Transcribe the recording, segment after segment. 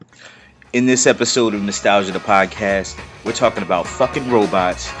In this episode of Nostalgia the Podcast, we're talking about fucking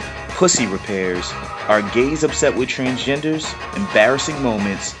robots, pussy repairs, are gays upset with transgenders, embarrassing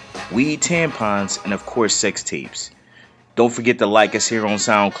moments, weed tampons, and of course sex tapes. Don't forget to like us here on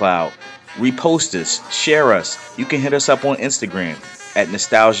SoundCloud, repost us, share us. You can hit us up on Instagram at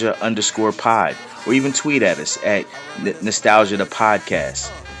nostalgia_pod or even tweet at us at Nostalgia the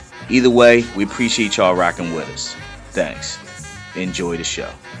Podcast. Either way, we appreciate y'all rocking with us. Thanks. Enjoy the show.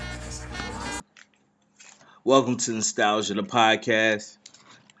 Welcome to Nostalgia the Podcast.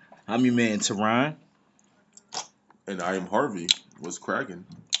 I'm your man Teron. And I am Harvey. What's cracking?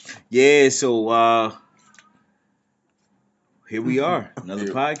 Yeah, so here we are, another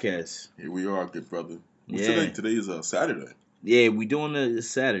podcast. Here we are, good brother. What's Yeah. Today is Saturday. Yeah, we doing a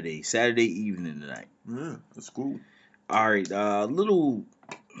Saturday evening tonight. Yeah, that's cool. All right, I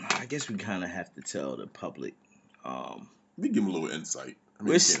guess we kind of have to tell the public. We give them a little insight. I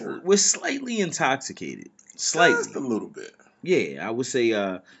mean, We're slightly intoxicated. Slightly. Just a little bit. Yeah, I would say,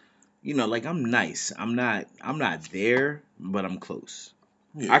 like I'm nice. I'm not there, but I'm close.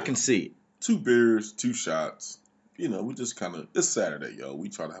 Yeah. I can see it. 2 beers, 2 shots. We just kind of, it's Saturday, yo. We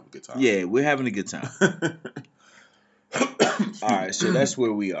try to have a good time. Yeah, we're having a good time. All right, so that's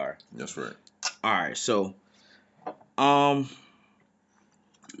where we are. That's right. All right, so, I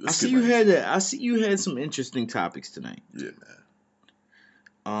see you had some interesting topics tonight. Yeah,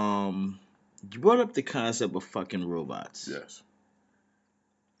 man. You brought up the concept of fucking robots. Yes.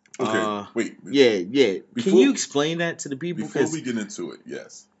 Okay. Wait. Yeah. Can you explain that to the people? Before we get into it,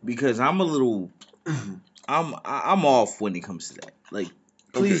 yes. Because I'm a little, I'm off when it comes to that. Like,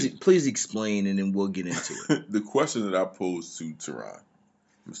 please explain, and then we'll get into it. The question that I posed to Teron,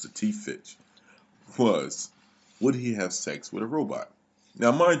 Mr. T. Fitch, was, would he have sex with a robot?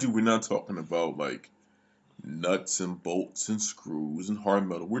 Now, mind you, we're not talking about like nuts and bolts and screws and hard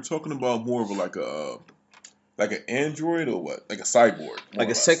metal. We're talking about more of like an android or what? Like a cyborg. Like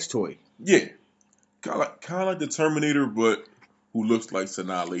a sex toy. Yeah. Kind of like the Terminator, but who looks like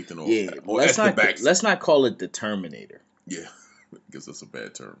Sanaa Lathan or Esther Baxter. Let's not call it the Terminator. Yeah. I guess that's a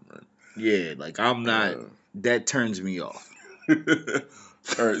bad term, right? Yeah, like I'm not. That turns me off. All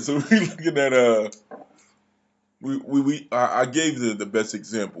right, so we're looking at I gave the best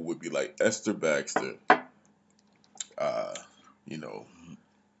example would be like Esther Baxter.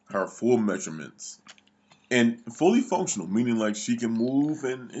 Her full measurements and fully functional, meaning like she can move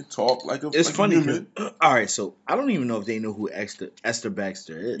and talk like a. It's like funny. A human. All right, so I don't even know if they know who Esther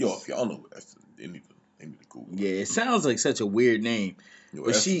Baxter is. Yo, if y'all know who Esther, they need to Google. Yeah, it sounds like such a weird name. Yo,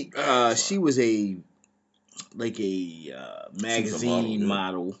 but Esther, she was a magazine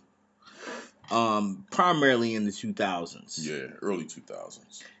model. Primarily in the 2000s. Yeah, early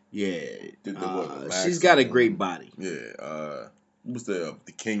 2000s. Yeah. She's got a great body. Yeah. What was the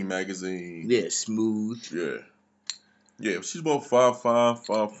King magazine? Yeah, Smooth. Yeah. Yeah, she's about 5'5",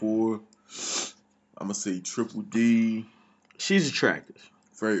 5'4". I'm gonna say triple D. She's attractive.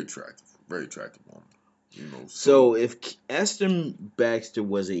 Very attractive. Very attractive woman. So if Esther Baxter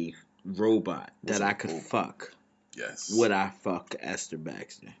was a robot that I could fuck, yes. Would I fuck Esther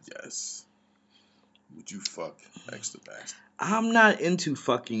Baxter? Yes. Would you fuck Esther Baxter? I'm not into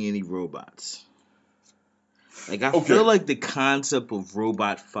fucking any robots. Like, I feel like the concept of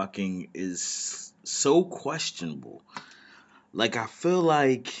robot fucking is so questionable. Like, I feel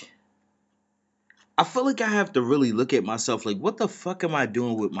like I have to really look at myself like, what the fuck am I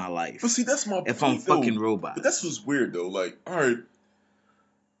doing with my life? But see, that's my if point, I'm fucking robots. But that's what's weird, though. Like, all right.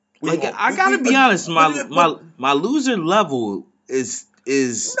 I gotta be honest, my loser level is...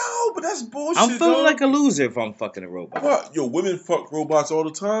 No, but that's bullshit. I'm feeling like a loser if I'm fucking a robot. What? Yo, women fuck robots all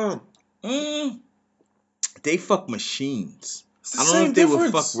the time. They fuck machines. I don't know if they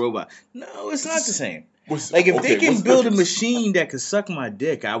would fuck robots. No, it's not the same. Like, if they can build a machine that could suck my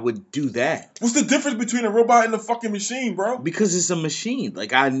dick, I would do that. What's the difference between a robot and a fucking machine, bro? Because it's a machine.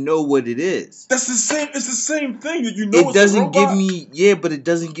 Like, I know what it is. That's the same. It's the same thing. It doesn't give me... Yeah, but it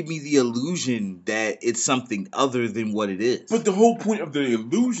doesn't give me the illusion that it's something other than what it is. But the whole point of the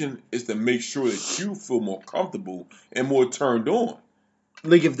illusion is to make sure that you feel more comfortable and more turned on.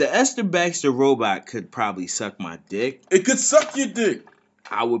 Like, if the Esther Baxter robot could probably suck my dick... It could suck your dick.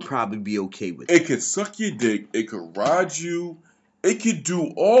 I would probably be okay with it. It could suck your dick. It could ride you. It could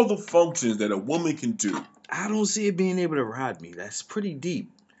do all the functions that a woman can do. I don't see it being able to ride me. That's pretty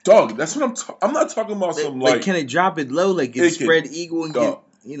deep. Dog, that's what I'm not talking about something like... can it drop it low? Like, it spread eagle and get...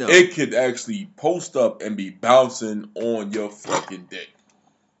 It could actually post up and be bouncing on your fucking dick.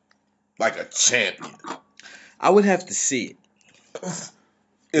 Like a champion. I would have to see it.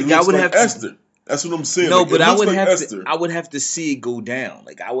 It looks like Esther. That's what I'm saying. No, like, but I would have to see it go down.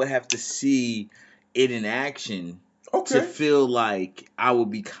 Like I would have to see it in action to feel like I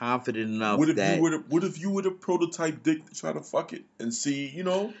would be confident enough what if that you were the prototype dick to try to fuck it and see, you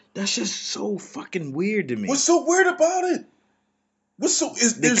know? That's just so fucking weird to me. What's so weird about it?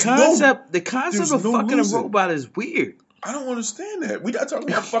 The concept of fucking a robot is weird. I don't understand that. We not talking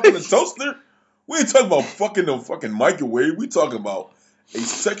about fucking a toaster. We ain't talking about fucking a fucking microwave. We talking about a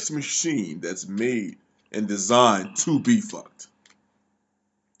sex machine that's made and designed to be fucked.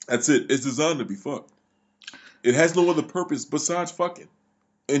 That's it. It's designed to be fucked. It has no other purpose besides fucking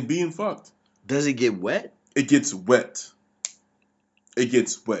and being fucked. Does it get wet? It gets wet. It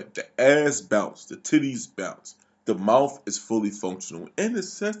gets wet. The ass bounce. The titties bounce. The mouth is fully functional. And it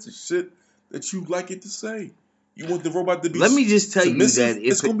says the shit that you like it to say. You want the robot to be Let me just tell submissive?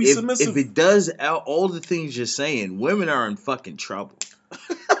 You that if it does all the things you're saying, women are in fucking trouble.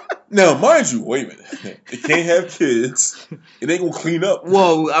 Now, mind you, wait a minute. It can't have kids. It ain't gonna clean up.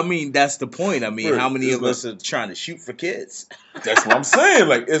 Well, I mean, that's the point. I mean, how many of us are trying to shoot for kids? That's what I'm saying.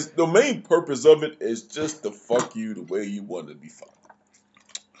 Like, it's the main purpose of it is just to fuck you the way you want to be fucked.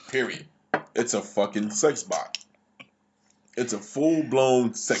 Period. It's a fucking sex bot. It's a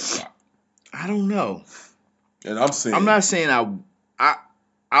full-blown sex bot. I don't know. And I'm not saying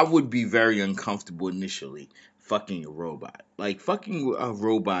I would be very uncomfortable initially fucking a robot. Like, fucking a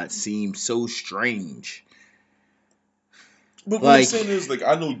robot seems so strange. But what I'm saying is, like,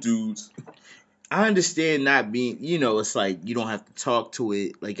 I know dudes. I understand not being, it's like you don't have to talk to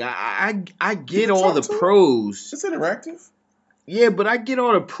it. Like, I get all the pros. It's interactive. Yeah, but I get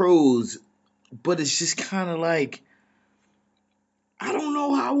all the pros, but it's just kind of like, I don't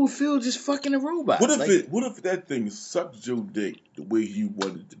know how I would feel just fucking a robot. What if that thing sucked your dick the way you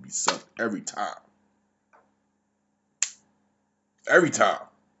wanted it to be sucked every time? Every time.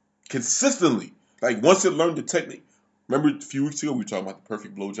 Consistently. Like, once it learned the technique. Remember a few weeks ago we were talking about the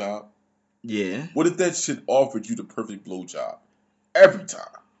perfect blowjob? Yeah. What if that shit offered you the perfect blowjob? Every time.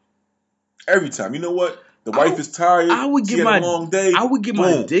 Every time. You know what? The wife is tired. I would get a long day. I would get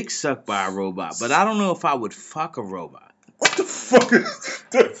my dick sucked by a robot, but I don't know if I would fuck a robot. What the fuck is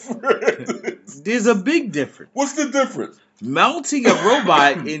the difference? There's a big difference. What's the difference? Mounting a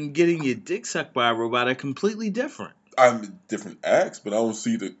robot and getting your dick sucked by a robot are completely different. I'm different acts, but I don't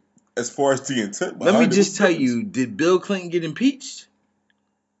see as far as the intent behind it. Let me just tell you, did Bill Clinton get impeached?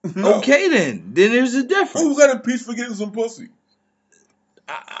 No. Okay then there's a difference. Who got impeached for getting some pussy?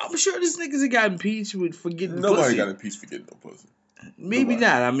 I'm sure this niggas that got impeached for getting pussy. Nobody got impeached for getting no pussy. Maybe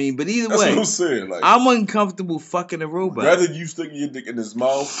not. I mean, but either way. That's what I'm saying. Like, I'm uncomfortable fucking a robot. Rather you sticking your dick in his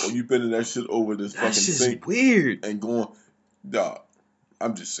mouth or you bending that shit over this fucking sink. Weird. And going, dog,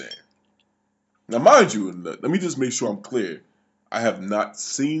 I'm just saying. Now, mind you, let me just make sure I'm clear. I have not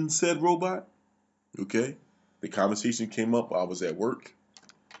seen said robot. Okay? The conversation came up while I was at work.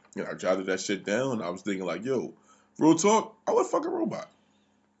 And I jotted that shit down. And I was thinking like, yo, real talk, I would fuck a robot.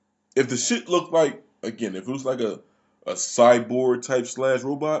 If the shit looked like, again, if it was like a cyborg type /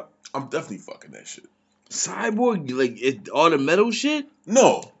 robot, I'm definitely fucking that shit. Cyborg? Like all the metal shit?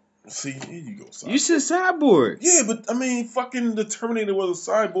 No. See, here you go, cyborg. You said cyborg. Yeah, but I mean, fucking the Terminator was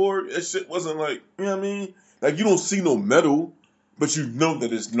a cyborg. That shit wasn't like, you know what I mean? Like, you don't see no metal, but you know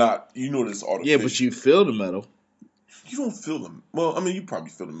that it's not, you know that it's artificial. Yeah, but you feel the metal. You don't feel them. Well, I mean, you probably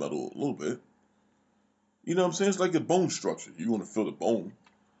feel the metal a little bit. You know what I'm saying? It's like the bone structure. You want to feel the bone.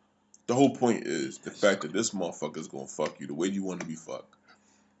 The whole point is the fact that this motherfucker's gonna fuck you the way you want to be fucked.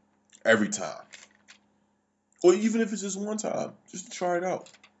 Every time. Or even if it's just one time. Just to try it out.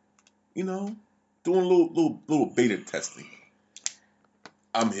 You know? Doing a little beta testing.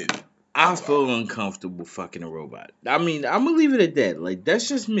 I'm hitting. I feel uncomfortable fucking a robot. I mean, I'm gonna leave it at that. Like, that's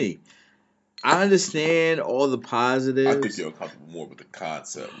just me. I understand all the positives. I think you're uncomfortable more with the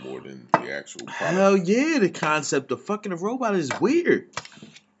concept more than the actual product. Hell yeah, the concept of fucking a robot is weird.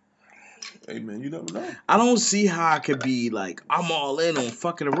 Hey man, you never know. I don't see how I could be like, I'm all in on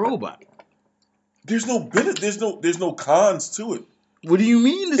fucking a robot. There's no benefit. There's no cons to it. What do you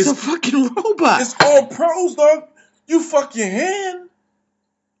mean? It's a fucking robot. It's all pros, dog. You fuck your hand.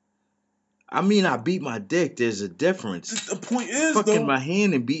 I mean, I beat my dick. There's a difference. The point is, fucking my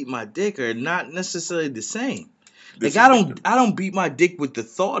hand and beating my dick are not necessarily the same. Like, I don't beat my dick with the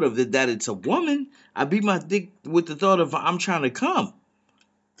thought of that it's a woman. I beat my dick with the thought of I'm trying to come.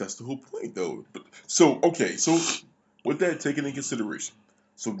 That's the whole point, though. So with that taken in consideration,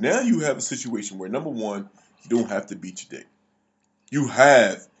 so now you have a situation where, number one, you don't have to beat your dick. You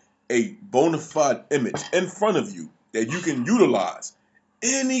have a bona fide image in front of you that you can utilize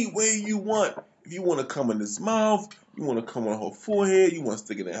any way you want. If you want to come in his mouth, you want to come on her forehead, you want to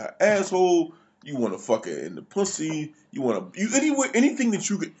stick it in her asshole, You want to fuck her in the pussy. You want to anything that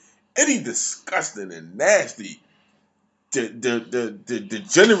you could, any disgusting and nasty, the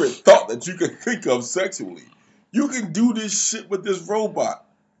degenerate thought that you can think of sexually. You can do this shit with this robot,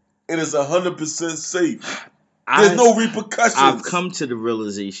 and it's 100% safe. There's no repercussions. I've come to the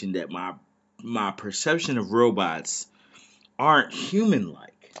realization that my perception of robots aren't human-like.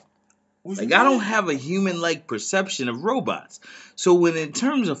 Like, I don't have a human-like perception of robots. So when in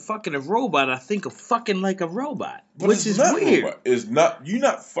terms of fucking a robot, I think of fucking like a robot, but which is weird. Robot. It's not. You're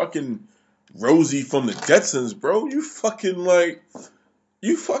not fucking Rosie from the Jetsons, bro. You fucking Sanaa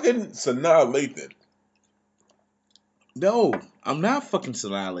Lathan. No, I'm not fucking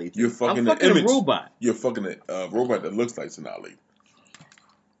Sanaa Lathan. You're fucking I'm fucking a robot. You're fucking a robot that looks like Sanaa Lathan.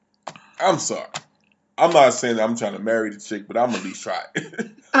 I'm sorry. I'm not saying that I'm trying to marry the chick, but I'm at least try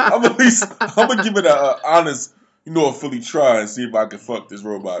it. I'm gonna give it an honest, a fully try and see if I can fuck this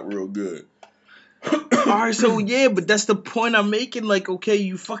robot real good. Alright, so yeah, but that's the point I'm making. Like, okay,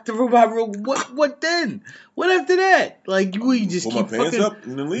 you fucked the robot what then? What after that? Like, you just pull keep my pants fucking up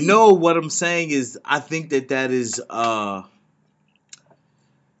and then leave? No, what I'm saying is I think that is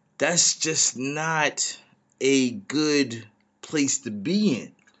that's just not a good place to be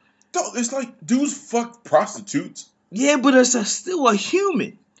in. It's like dudes fuck prostitutes. Yeah, but it's still a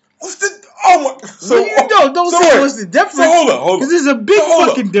human. What's the... Oh my... Don't say what's the difference. So hold on. Because there's a big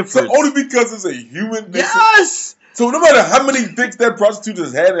fucking difference. So only because it's a human... Yes! So no matter how many dicks that prostitute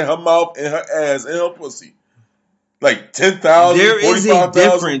has had in her mouth, in her ass, in her pussy, like 10,000, there is a 45,000.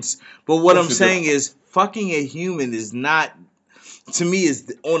 difference. But what I'm saying is fucking a human is not... To me,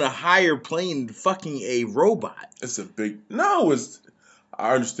 is on a higher plane than fucking a robot. It's a big... No, it's...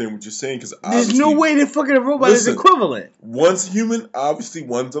 I understand what you're saying because there's no way that fucking a robot is equivalent. One's human, obviously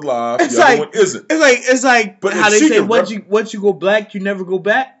one's alive. The other one isn't. It's like but how they say once you go black, you never go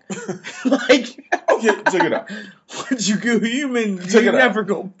back. Like, okay, check it out. Once you go human, you never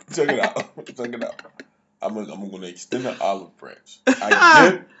go. Check it out. I'm gonna extend the olive branch.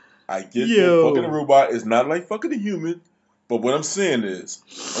 I get that fucking a robot is not like fucking a human. But what I'm saying is,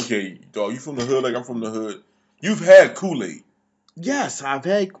 okay, dog, you from the hood like I'm from the hood. You've had Kool-Aid. Yes, I've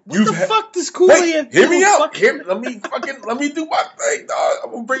had. What the fuck does Kool-Aid have? Hear me out. Let me do my thing, dog.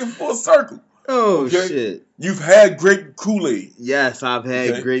 I'm gonna bring it full circle. Oh shit! You've had grape Kool-Aid. Yes, I've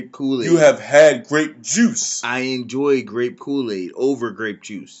had grape Kool-Aid. You have had grape juice. I enjoy grape Kool-Aid over grape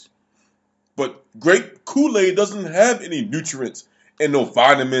juice. But grape Kool-Aid doesn't have any nutrients and no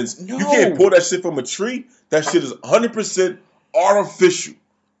vitamins. No. You can't pull that shit from a tree. That shit is 100% artificial.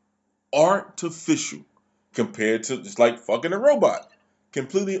 Artificial. Compared to just like fucking a robot.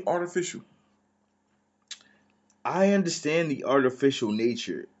 Completely artificial. I understand the artificial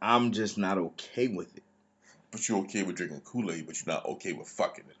nature. I'm just not okay with it. But you're okay with drinking Kool-Aid, but you're not okay with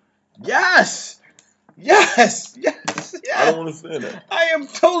fucking it. Yes! I don't understand that. I am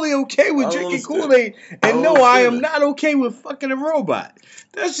totally okay with drinking Kool-Aid. And no, I am not okay with fucking a robot.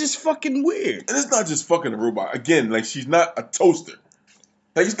 That's just fucking weird. And it's not just fucking a robot. Again, like she's not a toaster.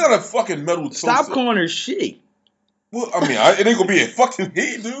 Like, it's not a fucking metal toaster. Stop calling her she. Well, I mean, it ain't gonna be a fucking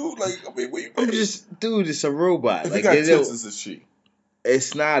he, dude. Like, I mean, what you I'm just, dude, it's a robot. If like, it got tits, it's a she.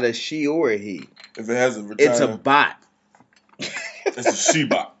 It's not a she or a he. If it has a vagina, it's a bot. It's a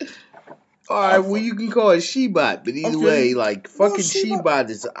she-bot. All right, well, you can call it she-bot, but either way, like, fucking she-bot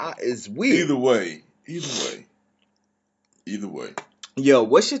is weird. Either way. Yo,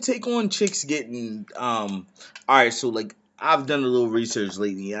 what's your take on chicks getting, all right, so, like, I've done a little research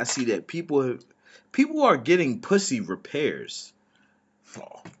lately. I see that people are getting pussy repairs.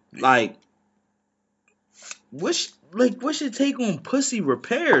 Oh, yeah. Like, what's your take on pussy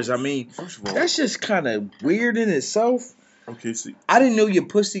repairs? I mean, first of all, that's just kind of weird in itself. Okay, see, I didn't know your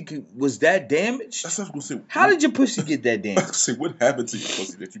pussy was that damaged. That's what I was gonna say. How did your pussy get that damaged? See, what happened to your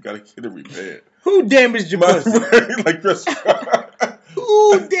pussy that you gotta get it repaired? Who damaged your pussy? Like this.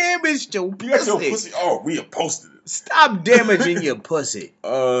 Who damaged your pussy? You got your pussy all reupholstered. Stop damaging your pussy.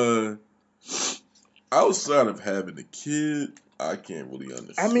 Outside of having a kid, I can't really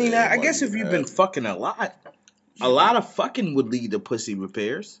understand. I mean, I guess if you've been fucking a lot of fucking would lead to pussy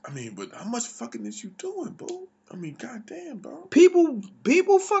repairs. I mean, but how much fucking is you doing, bro? I mean, goddamn, bro. People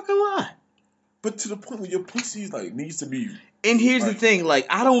fuck a lot. But to the point where your pussy like needs to be. And here's the thing, like,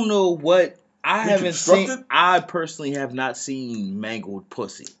 I don't know what I haven't seen. I personally have not seen mangled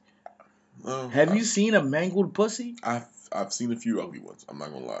pussy. Have you seen a mangled pussy? I've seen a few ugly ones. I'm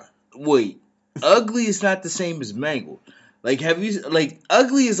not gonna lie. Wait, ugly is not the same as mangled. Like, have you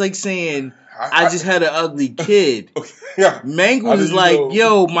ugly is like saying I just had an ugly kid. Okay, yeah. Mangled is like,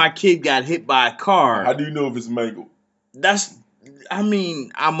 yo, my kid got hit by a car. How do you know if it's mangled? That's I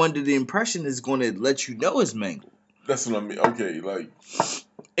mean, I'm under the impression it's going to let you know it's mangled. That's what I mean. Okay, like.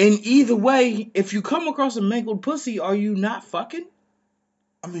 And either way, if you come across a mangled pussy, are you not fucking?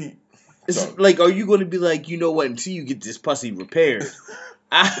 I mean, it's like, are you going to be like, you know what? Until you get this pussy repaired,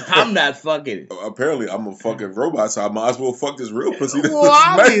 I'm not fucking it. Apparently, I'm a fucking robot, so I might as well fuck this real pussy. Well,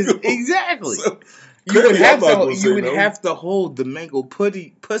 obviously, exactly. So, you would have to hold the mangled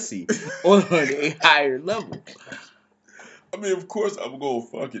pussy on a higher level. I mean, of course, I'm going to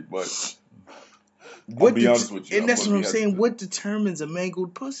fuck it, but I'll be honest with you. And that's what I'm saying. What determines a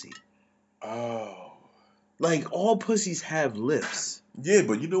mangled pussy? Oh. Like, all pussies have lips. Yeah,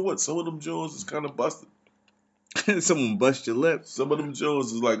 but you know what? Some of them Jones is kind of busted. Someone bust your lip. Some of them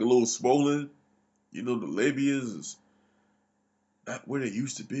Jones is like a little swollen. You know, the labias is not where they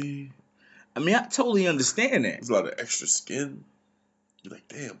used to be. I mean, I totally understand that. There's a lot of extra skin. You're like,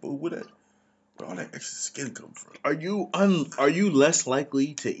 damn, boo, where all that extra skin come from? Are you less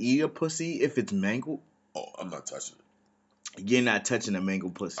likely to eat a pussy if it's mangled? Oh, I'm not touching it. You're not touching a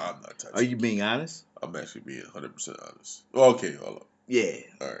mangled pussy. I'm not touching it. Are you being honest? I'm actually being 100% honest. Okay, hold on. Yeah.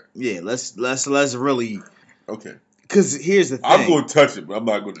 All right. Yeah, let's really. Okay. Because here's the thing. I'm going to touch it, but I'm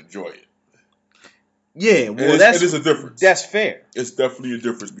not going to enjoy it. Yeah, well, it is a difference. That's fair. It's definitely a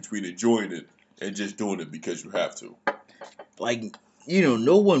difference between enjoying it and just doing it because you have to. Like, you know,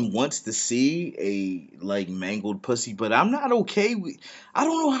 no one wants to see a, like, mangled pussy, but I'm not okay with... I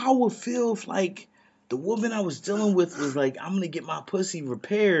don't know how it would feel if, like, the woman I was dealing with was like, I'm going to get my pussy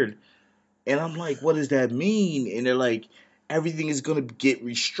repaired. And I'm like, what does that mean? And they're like, everything is going to get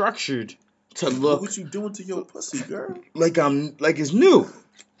restructured to look... What you doing to your pussy, girl? Like it's new.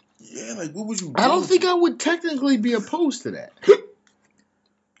 Yeah, like, what was you doing? I don't think I would technically be opposed to that.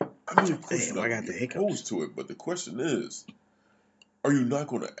 I mean, of course Damn, I got the hiccups. Opposed to it, but the question is, are you not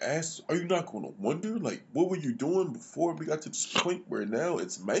going to ask? Are you not going to wonder, like, what were you doing before we got to this point where now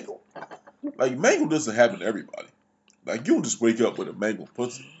it's mangled? Like, mangled doesn't happen to everybody. Like, you don't just wake up with a mangled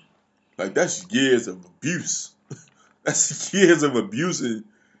pussy. Like, that's years of abuse. That's years of abusing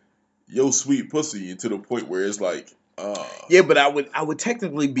your sweet pussy into the point where it's like, yeah, but I would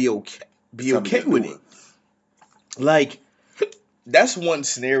technically be okay with it. Like, that's one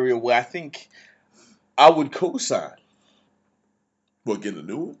scenario where I think I would co-sign. What, getting a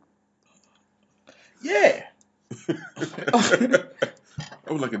new one? Yeah. I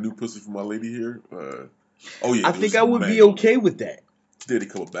would like a new pussy for my lady here. Oh yeah, I think I would be okay with that. She did a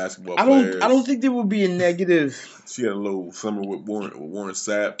couple basketball players. I don't think there would be a negative. She had a little summer with Warren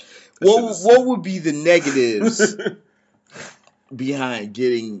Sapp. What would be the negatives behind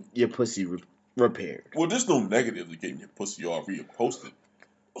getting your pussy repaired? Well, there's no negatives to getting your pussy all reposted.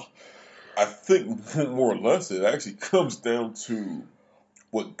 I think more or less it actually comes down to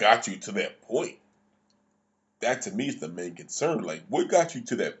what got you to that point. That to me is the main concern. Like, what got you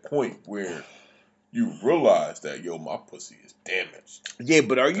to that point where you realize that, yo, my pussy is damaged? Yeah,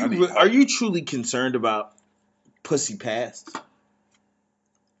 but are you truly concerned about pussy past?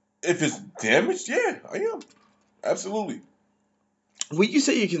 If it's damaged, yeah, I am. Absolutely. When you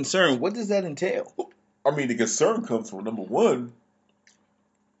say you're concerned, what does that entail? I mean, the concern comes from, number one,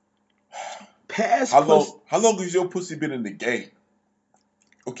 past. How long has your pussy been in the game?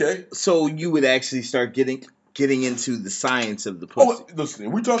 Okay. So you would actually start getting into the science of the pussy. Oh, listen,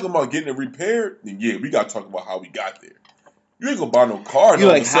 if we're talking about getting it repaired, then yeah, we got to talk about how we got there. You ain't gonna buy no car. You're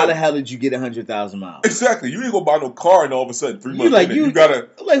like, how the hell did you get 100,000 miles? Exactly. You ain't gonna buy no car, and all of a sudden, 3 months later, you gotta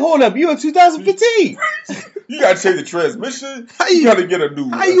hold up. You in 2015? You gotta change the transmission. You gotta get a new.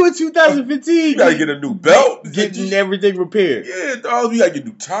 How you in 2015? You gotta get a new belt. Getting everything repaired. Yeah, dog. You gotta get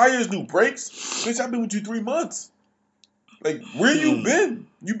new tires, new brakes. Bitch, I've been with you 3 months. Like, where you been?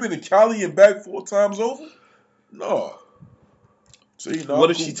 You been to Cali and back 4 times over? No. See, no. What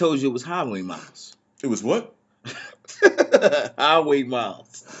if she told you it was highway miles? It was what? Highway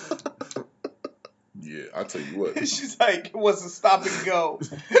miles. Yeah, I tell you what. She's like, it wasn't stop and go.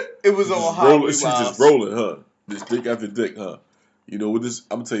 It was all highway miles. She's just rolling, huh? Just dick after dick, huh? You know what?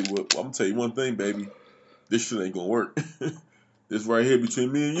 I'm gonna tell you one thing, baby. This shit ain't gonna work. This right here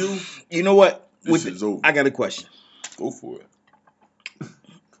between me and you. You know what? This shit's over. I got a question. Go for it.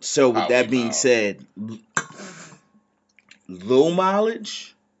 So with that being said, low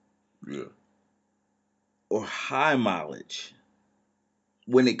mileage, yeah, or high mileage,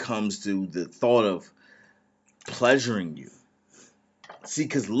 when it comes to the thought of pleasuring you. See,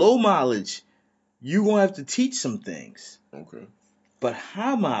 because low mileage, you're gonna have to teach some things. Okay. But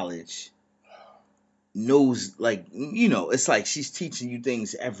high mileage knows, like, you know, it's like she's teaching you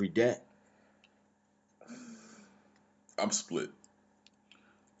things every day. I'm split.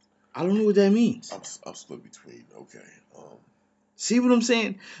 I don't know what that means. I'm split between. Okay. See what I'm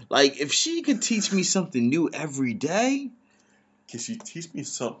saying? Like, if she could teach me something new every day. Can she teach me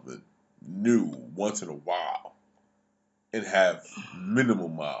something new once in a while and have minimal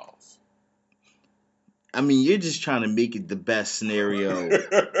miles? I mean, you're just trying to make it the best scenario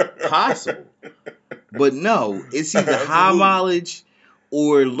possible. But no, it's either high mileage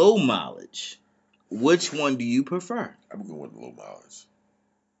or low mileage. Which one do you prefer? I'm going with low mileage.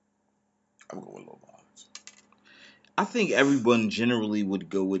 I think everyone generally would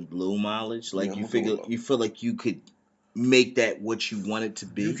go with low mileage. Like, you feel like you could make that what you want it to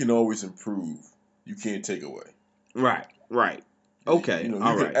be. You can always improve. You can't take away. Right. Okay, you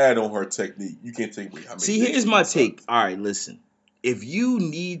all can right. add on her technique. You can't take away how many. See, here's my take. All right, listen. If you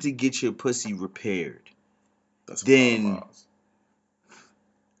need to get your pussy repaired, then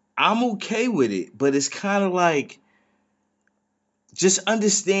I'm okay with it. But it's kind of like, just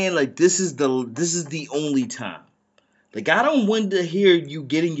understand, like, this is the only time. Like, I don't want to hear you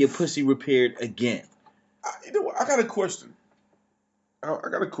getting your pussy repaired again. You know what? I got a question.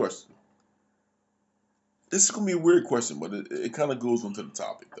 This is gonna be a weird question, but it kind of goes onto the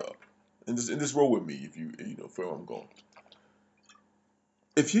topic, though. And just roll with me if you for where I'm going.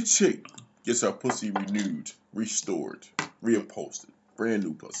 If your chick gets her pussy renewed, restored, reupholstered, brand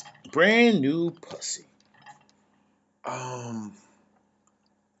new pussy.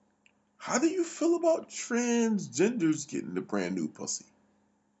 How do you feel about transgenders getting the brand new pussy?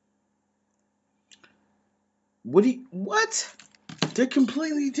 What? They're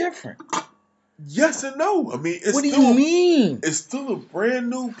completely different. Yes and no. I mean, what do you mean? It's still a brand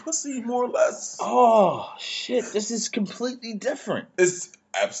new pussy, more or less. Oh shit! This is completely different. It's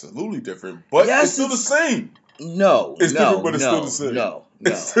absolutely different, but it's still the same. No, it's different, but it's still the same.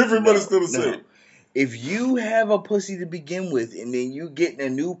 It's different, but it's still the same. If you have a pussy to begin with and then you getting a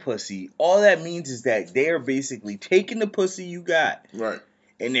new pussy, all that means is that they're basically taking the pussy you got. Right.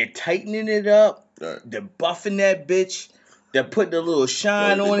 And they're tightening it up. Right. They're buffing that bitch. They're putting a little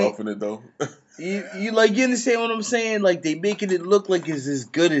shine on it. Buffing it though. you understand what I'm saying? Like, they making it look like it's as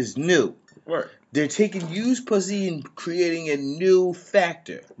good as new. Right. They're taking used pussy and creating a new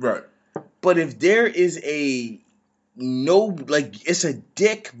factor. Right. But if there is it's a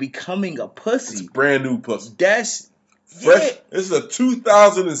dick becoming a pussy. It's brand new pussy. That's fresh. Yeah. This is a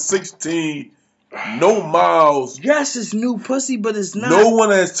 2016, no miles. Yes, it's new pussy, but it's not. No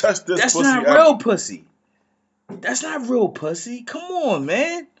one has touched this pussy. That's not real pussy. That's not real pussy. Come on,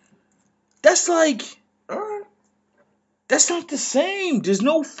 man. That's like, that's not the same. There's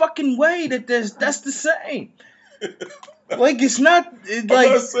no fucking way that's the same. Like, it's not. I'm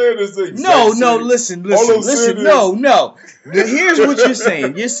not saying it's the exact No, same. Listen. No. Here's what you're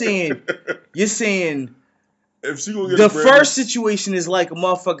saying. You're saying. If she gonna get the first situation is like a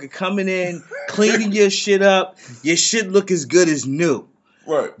motherfucker coming in, cleaning your shit up. Your shit look as good as new.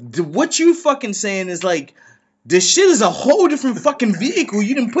 Right. What you fucking saying is like, this shit is a whole different fucking vehicle.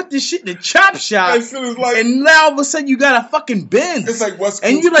 You didn't put this shit in the chop shop. That shit is like, and now all of a sudden you got a fucking Benz. It's like West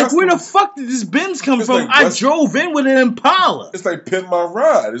Coast and you're like, Customs. where the fuck did this Benz come from? I drove in with an Impala. It's like Pin My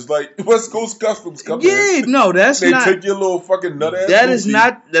Ride. It's like West Coast Customs come in. Yeah, no, that's not. They take your little fucking nut ass. That is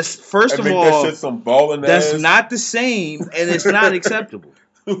not. That's first of all. That shit some balling that's ass. not the same, and it's not acceptable.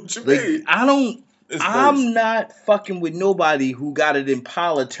 What you mean? I'm not fucking with nobody who got an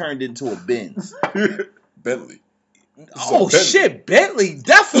Impala turned into a Benz. Bentley. Shit, Bentley,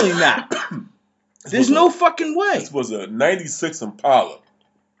 definitely not. There's no fucking way. This was a 96 Impala.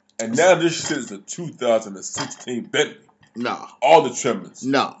 And now this shit is a 2016 Bentley. No. All the trimmings.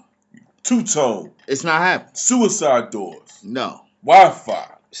 No. Two-tone. It's not happening. Suicide doors. No. Wi-Fi.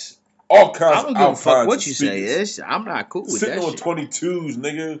 All kinds of I don't give a fuck what you say. I'm not cool with Sitting that shit. Sitting on 22s,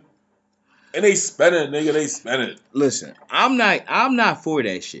 nigga. And they spending, nigga. They spending. Listen, I'm not for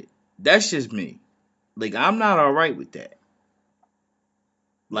that shit. That's just me. Like, I'm not all right with that.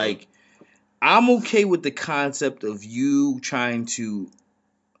 Like, I'm okay with the concept of you trying to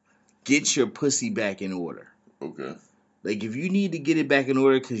get your pussy back in order. Okay. Like, if you need to get it back in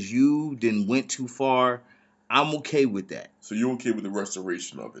order because you then went too far, I'm okay with that. So you're okay with the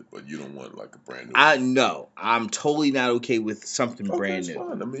restoration of it, but you don't want like a brand new. No, I'm totally not okay with something brand new.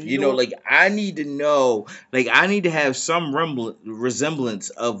 Fine. I mean, you know, like, I need to know, like, I need to have some resemblance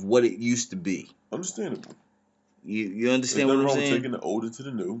of what it used to be. Understandable. You understand what I'm saying? There's taking the old into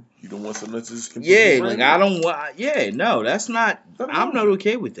the new. You don't want something that's just completely like new. I don't want. Yeah, no, that's not. I'm not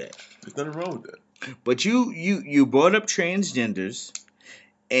okay with that. There's nothing wrong with that. But you brought up transgenders,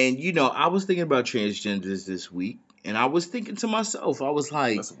 and I was thinking about transgenders this week, and I was thinking to myself, I was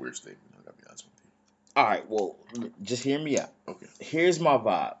like, that's a weird statement. I gotta be honest with you. All right, well, just hear me out. Okay. Here's my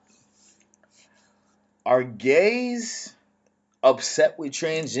vibe. Are gays upset with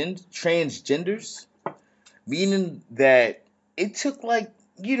transgenders, meaning that it took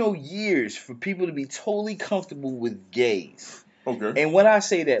years for people to be totally comfortable with gays. Okay. And when I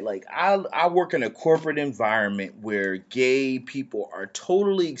say that, like I work in a corporate environment where gay people are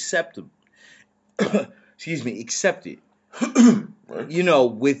totally accepted. Excuse me, accepted. Right.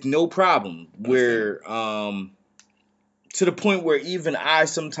 With no problem. Where to the point where even I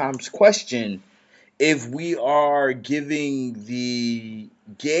sometimes question if we are giving the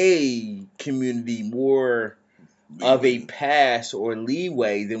gay community more of a Leeway. pass or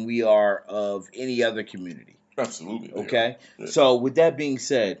leeway than we are of any other community. Absolutely. Okay? Yeah. So with that being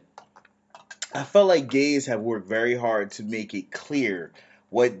said, I felt like gays have worked very hard to make it clear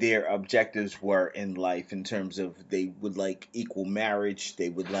what their objectives were in life in terms of they would like equal marriage, they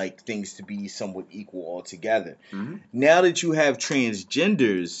would like things to be somewhat equal altogether. Mm-hmm. Now that you have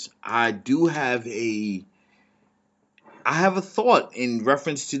transgenders, I have a thought in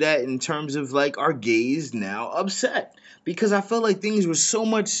reference to that in terms of like are gays now upset? Because I felt like things were so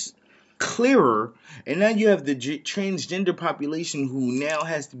much clearer, and now you have the transgender population who now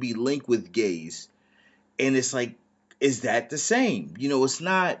has to be linked with gays, and it's like, is that the same? It's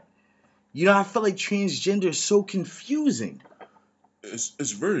not. I feel like transgender is so confusing.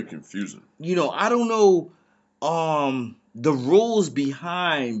 It's very confusing. I don't know the rules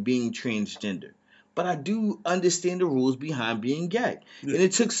behind being transgender, but I do understand the rules behind being gay. Yeah. And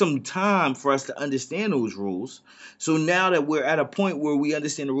it took some time for us to understand those rules. So now that we're at a point where we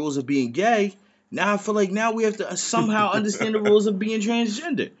understand the rules of being gay, now I feel like now we have to somehow understand the rules of being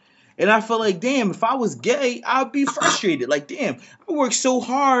transgender. And I feel like, damn, if I was gay, I'd be frustrated. Like, damn, I worked so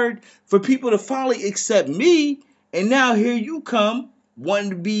hard for people to finally accept me, and now here you come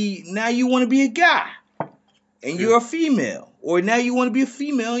now you want to be a guy and you're a female, or now you want to be a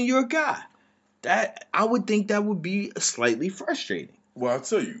female and you're a guy. That I would think that would be slightly frustrating. Well, I'll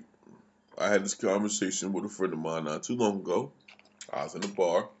tell you, I had this conversation with a friend of mine not too long ago. I was in a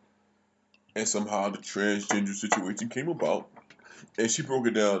bar, and somehow the transgender situation came about, and she broke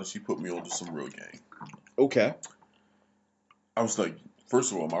it down and she put me onto some real game. Okay. I was like,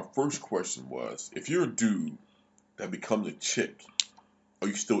 first of all, my first question was, if you're a dude that becomes a chick, are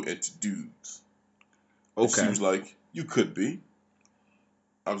you still into dudes? Okay. It seems like you could be.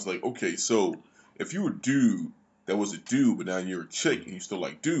 I was like, okay, so if you were a dude that was a dude, but now you're a chick and you still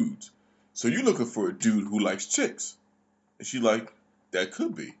like dudes, so you're looking for a dude who likes chicks. And she like, that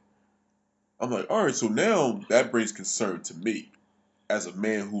could be. I'm like, all right, so now that brings concern to me as a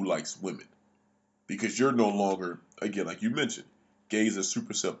man who likes women. Because you're no longer, again, like you mentioned, gays are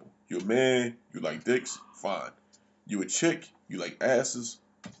super simple. You're a man, you like dicks, fine. You a chick, you like asses,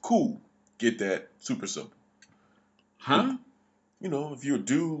 cool. Get that, super simple. Huh? But, if you're a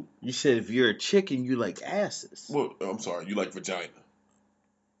dude. You said if you're a chick and you like asses. Well, I'm sorry, you like vagina.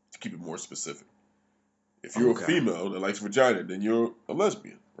 To keep it more specific. If you're a female that likes vagina, then you're a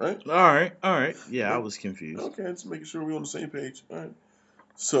lesbian, right? All right. Yeah, right. I was confused. Okay, just making sure we're on the same page. All right.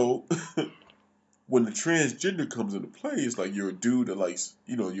 So, when the transgender comes into play, it's like you're a dude that likes,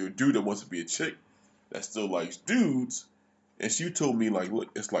 you're a dude that wants to be a chick that still likes dudes. And she told me, like, look,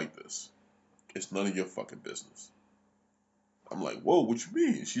 it's like this. It's none of your fucking business. I'm like, whoa, what you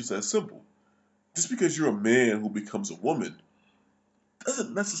mean? She said, simple. Just because you're a man who becomes a woman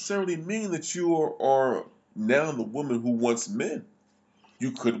doesn't necessarily mean that you are now the woman who wants men.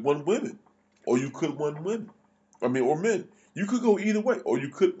 You could want women. Or you could want women. Or men. You could go either way. Or you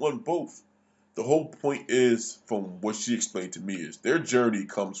could want both. The whole point is, from what she explained to me, is their journey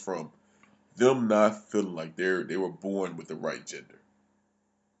comes from them not feeling like they were born with the right gender.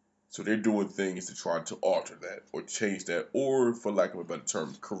 So they're doing things to try to alter that or change that or, for lack of a better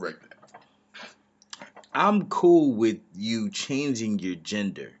term, correct that. I'm cool with you changing your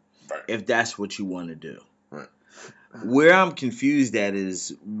gender, right, if that's what you want to do. Right. Where I'm confused at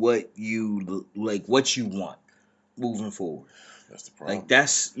is what you want moving forward. That's the problem. Like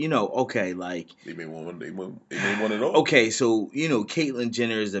that's okay. Like they may want it all. Okay, so Caitlyn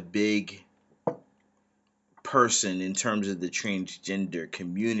Jenner is a big person in terms of the transgender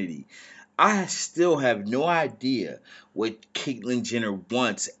community. I still have no idea what Caitlyn Jenner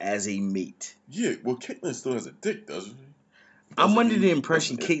wants as a mate. Yeah, well, Caitlyn still has a dick, doesn't he? I'm under the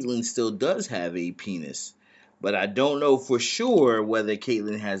impression Caitlyn still does have a penis, but I don't know for sure whether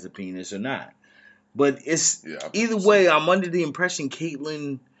Caitlyn has a penis or not. But either way, I'm under the impression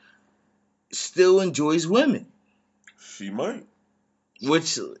Caitlyn still enjoys women. She might.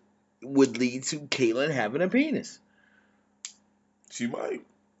 Which would lead to Caitlyn having a penis. She might.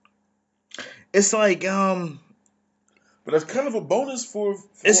 It's like, But that's kind of a bonus for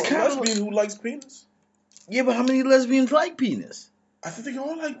a lesbian who likes penis. Yeah, but how many lesbians like penis? I think they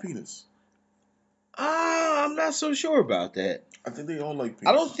all like penis. I'm not so sure about that. I think they all like penis.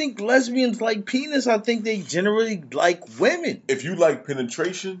 I don't think lesbians like penis. I think they generally like women. If you like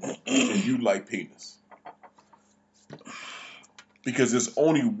penetration, then you like penis. Because there's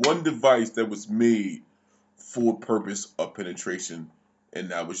only one device that was made for purpose of penetration,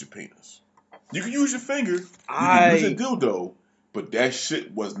 and that was your penis. You can use your finger, you can use a dildo, but that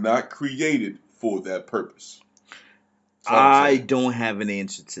shit was not created for that purpose. I don't have an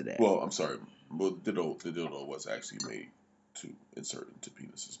answer to that. Well, I'm sorry. Well, the dildo was actually made to insert into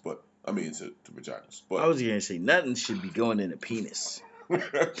penises, but I mean into vaginas. But I was gonna say nothing should be going in a penis.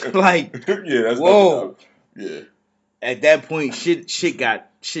 Like, yeah, that's whoa. Yeah. At that point, shit just got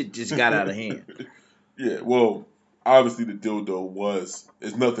out of hand. Yeah. Well, obviously the dildo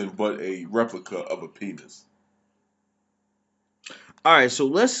is nothing but a replica of a penis. All right, so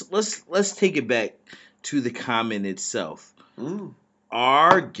let's take it back to the comment itself.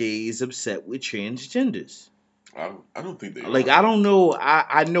 Are gays upset with transgenders? I don't think they are. I don't know.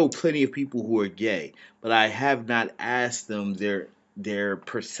 I know plenty of people who are gay, but I have not asked them their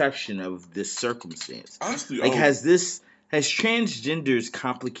perception of this circumstance. Honestly, has transgenders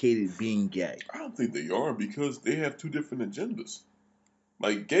complicated being gay? I don't think they are, because they have two different agendas.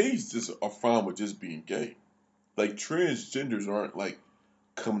 Like, gays just are fine with just being gay. Like, transgenders aren't like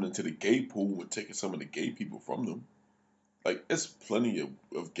coming into the gay pool and taking some of the gay people from them. Like, it's plenty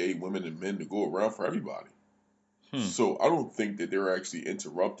of gay women and men to go around for everybody. So I don't think that they're actually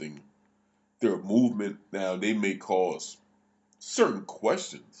interrupting their movement. Now, they may cause certain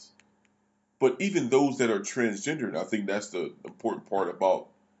questions, but even those that are transgendered, I think that's the important part about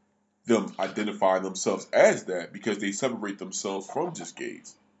them identifying themselves as that, because they separate themselves from just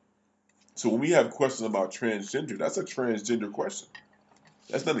gays. So when we have questions about transgender, that's a transgender question.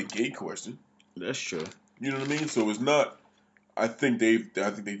 That's not a gay question. That's true. You know what I mean? So it's not. I think they've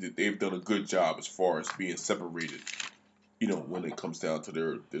done a good job as far as being separated. You know, when it comes down to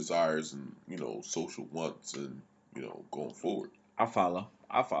their desires and, you know, social wants and, you know, going forward. I follow.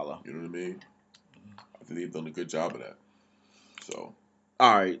 You know what I mean? I think they've done a good job of that. So.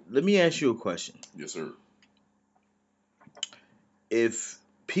 All right, let me ask you a question. Yes, sir. If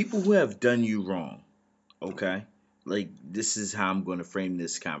people who have done you wrong, okay, like, this is how I'm going to frame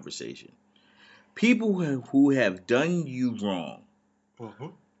this conversation. People who have done you wrong,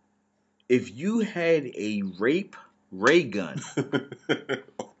 if you had a rape ray gun,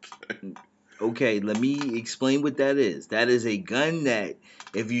 okay, let me explain what that is. That is a gun that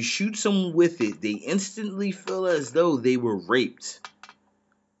if you shoot someone with it, they instantly feel as though they were raped.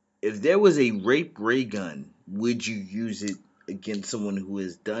 If there was a rape ray gun, would you use it against someone who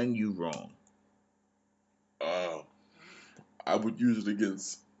has done you wrong? I would use it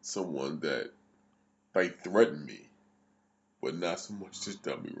against someone that threatened me, but not so much just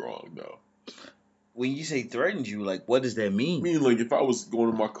done me wrong, though. When you say threatened you, like, what does that mean? I mean, like, if I was going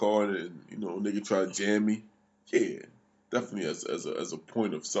in my car and, you know, a nigga try to jam me, yeah, definitely as a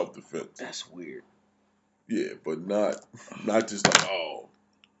point of self-defense. That's weird. Yeah, but not just like, oh,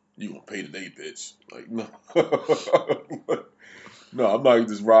 you gonna pay today, bitch. Like, no. No, I'm not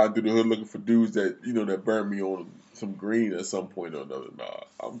just riding through the hood looking for dudes that, you know, that burn me on some green at some point or another. Nah,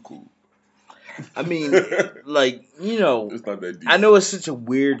 I'm cool. I mean, like, you know, it's not that deep. I know it's such a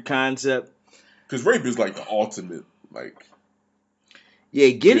weird concept. Because rape is like the ultimate, like. Yeah,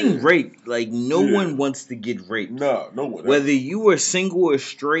 getting raped, like, no one wants to get raped. No one. Whether you are single or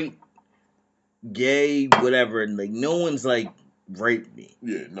straight, gay, whatever, like, no one's like, rape me.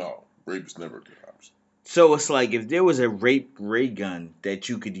 Yeah, no. Rape is never a good option. So it's like, if there was a rape ray gun that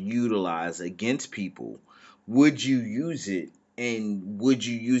you could utilize against people, would you use it? And would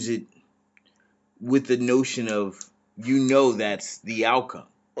you use it with the notion of, you know, that's the outcome?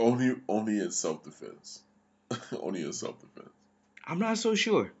 Only in self-defense. Only in self-defense. I'm not so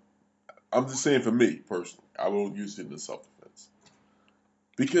sure. I'm just saying, for me, personally, I won't use it in self-defense.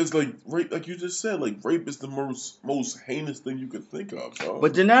 Because, like, rape, like you just said, like, rape is the most heinous thing you could think of, dog.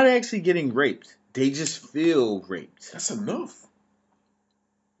 But they're not actually getting raped. They just feel raped. That's enough.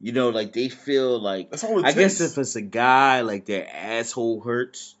 You know, like, they feel like... That's all it takes. I guess if it's a guy, like, their asshole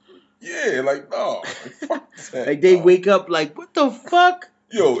hurts. Yeah, like, no. Fuck that, like, they wake up like, what the fuck?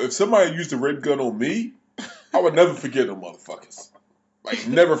 Yo, if somebody used a rape gun on me, I would never forget them motherfuckers. Like,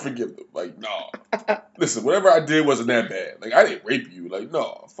 never forgive them. Like, no. Listen, whatever I did wasn't that bad. Like, I didn't rape you. Like,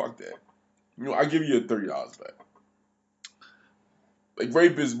 no, fuck that. You know, I give you $30 back. Like,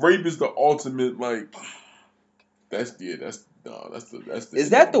 rape is the ultimate, like, that's the Is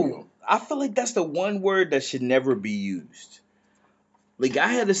that the, I feel like that's the one word that should never be used. Like, I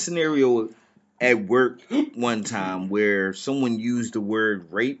had a scenario at work one time where someone used the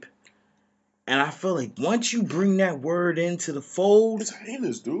word rape, and I feel like once you bring that word into the fold, It's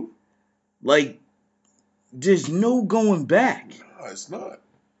heinous, dude. like there's no going back. Nah, it's not.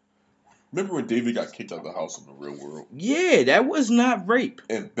 Remember when David got kicked out of the house in the real world? Yeah, that was not rape.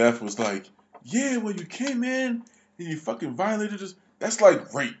 And Beth was like, yeah, when you came in and you fucking violated us, that's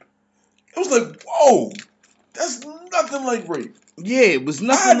like rape. It was like, whoa, that's nothing like rape. Yeah, it was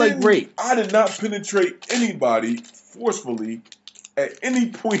nothing like rape. I did not penetrate anybody forcefully at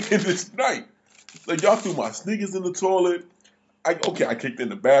any point in this night. Like, y'all threw my sneakers in the toilet. I kicked in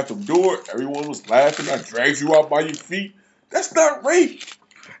the bathroom door. Everyone was laughing. I dragged you out by your feet. That's not rape.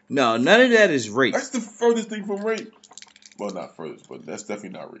 No, none of that is rape. That's the furthest thing from rape. Well, not furthest, but that's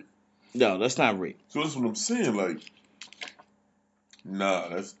definitely not rape. No, that's not rape. So that's what I'm saying. Like,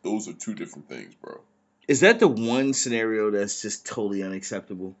 nah, those are two different things, bro. Is that the one scenario that's just totally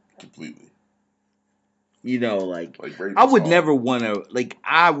unacceptable? Completely. You know, like rape I would hard. never want to, like,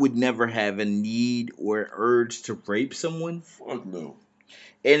 I would never have a need or urge to rape someone. Fuck no.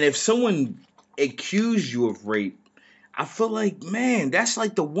 And if someone accused you of rape, I feel like, man, that's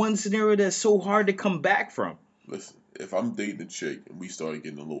like the one scenario that's so hard to come back from. Listen, if I'm dating a chick and we started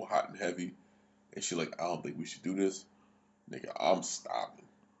getting a little hot and heavy, and she like, I don't think we should do this, nigga, I'm stopping.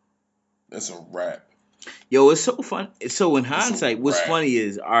 That's a wrap. Yo, it's so fun. So in hindsight, what's funny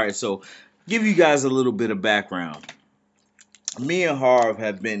is, all right, so give you guys a little bit of background. Me and Harv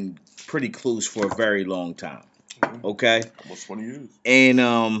have been pretty close for a very long time. Okay? Almost 20 years.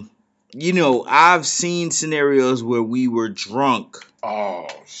 And, you know, I've seen scenarios where we were drunk. Oh,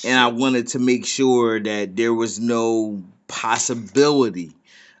 shit. And I wanted to make sure that there was no possibility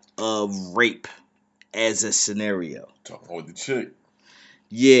of rape as a scenario. Talking with the chick.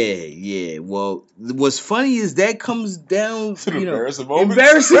 Yeah. Well, what's funny is that comes down to, embarrassing moments.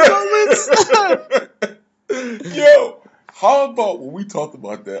 Embarrassing moments. Yo, how about when we talked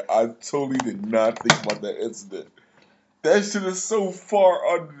about that? I totally did not think about that incident. That shit is so far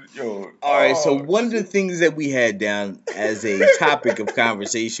under, yo. All right, so one of the things that we had down as a topic of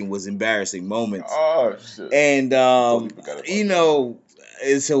conversation was embarrassing moments. Oh, shit. And, you know,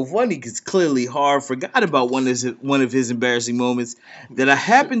 it's so funny because clearly Harv forgot about one of his embarrassing moments that I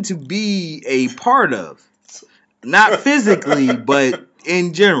happened to be a part of. Not physically, but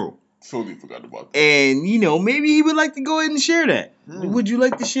in general. Totally forgot about that. And, you know, maybe he would like to go ahead and share that. Would you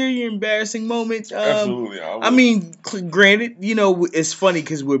like to share your embarrassing moment? Absolutely. I mean, granted, you know, it's funny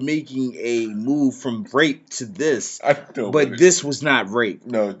because we're making a move from rape to this. I know, but this was not rape.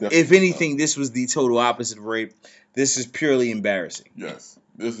 No, definitely. If anything, this was the total opposite of rape. This is purely embarrassing. Yes.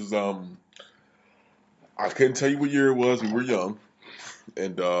 This is, I couldn't tell you what year it was. We were young.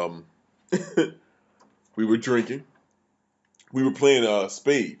 And, we were drinking. We were playing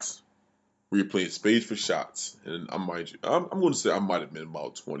spades. We were playing spades for shots. And I'm going to say I might have been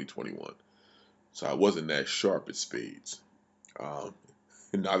about 20, 21. So I wasn't that sharp at spades. And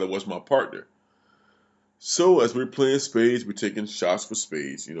neither was my partner. So as we're playing spades, we're taking shots for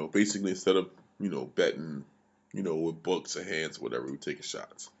spades. You know, basically instead of, betting, with books or hands or whatever, we're taking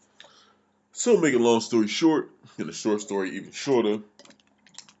shots. So make a long story short, and a short story even shorter,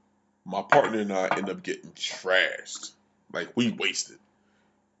 my partner and I end up getting trashed. Like, we wasted.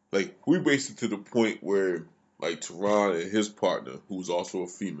 Like, we wasted to the point where, like, Teron and his partner, who was also a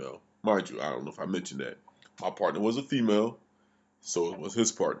female, mind you, I don't know if I mentioned that. My partner was a female, so was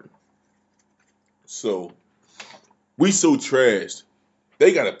his partner. So, we so trashed,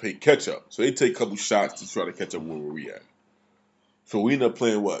 they got to play catch up. So, they take a couple shots to try to catch up where we at. So, we end up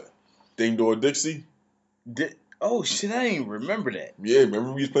playing what? Ding Door Dixie? Oh, shit, I didn't even remember that. Yeah,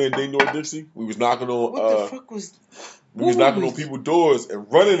 remember we was playing Ding Door Dixie? We was knocking on... What the fuck was... We was knocking on people's doors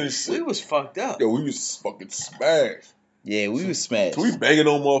and running and shit. We was fucked up. Yo, we was fucking smashed. Yeah, we was smashed. So we banging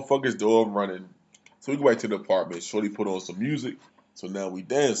on motherfuckers' door and running. So we go back to the apartment. Shorty put on some music. So now we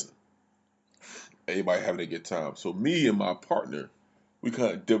dancing. Everybody having a good time. So me and my partner, we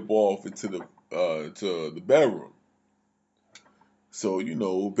kind of dip off into the bedroom. So,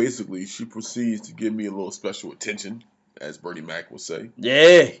 basically she proceeds to give me a little special attention, as Bernie Mac would say.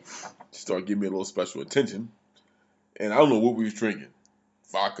 Yeah. She started giving me a little special attention. And I don't know what we was drinking.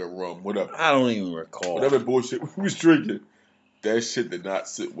 Vodka, rum, whatever. I don't even recall. Whatever bullshit we was drinking. That shit did not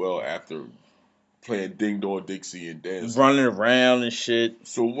sit well after playing Ding Dong Dixie and dancing. Running around and shit.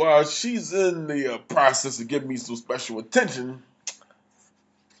 So while she's in the process of giving me some special attention,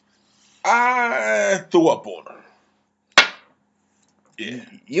 I threw up on her. Yeah.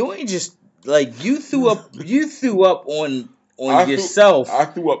 You ain't just, like, you threw up on yourself. I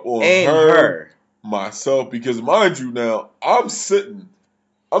threw up on her. Myself, because mind you now, I'm sitting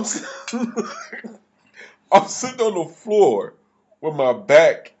I'm I'm sitting on the floor with my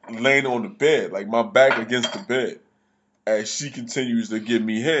back laying on the bed, like my back against the bed, as she continues to give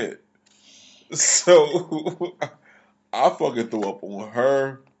me head. So I fucking throw up on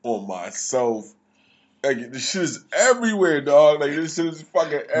her, on myself. Like, this shit is everywhere, dog. Like, this shit is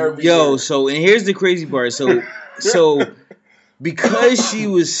fucking everywhere. Yo, so, and here's the crazy part. So because she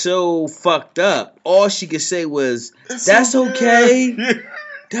was so fucked up, all she could say was, "That's okay.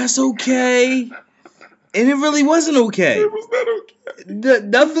 That's okay." And it really wasn't okay. It was not okay.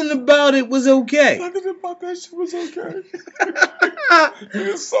 Nothing about it was okay. Nothing about that shit was okay.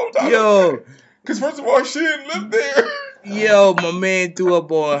 It was so not Yo. okay. Because first of all, she didn't live there. Yo, my man threw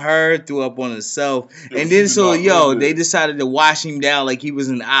up on her, threw up on himself. Yo, and then they decided to wash him down like he was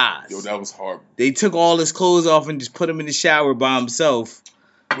in Oz. Yo, that was horrible. They took all his clothes off and just put him in the shower by himself.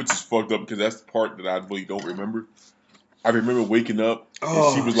 Which is fucked up because that's the part that I really don't remember. I remember waking up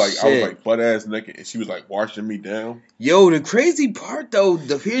and she was like, shit. I was like butt ass naked and she was like washing me down. Yo, the crazy part though,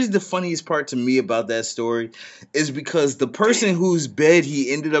 here's the funniest part to me about that story is because the person whose bed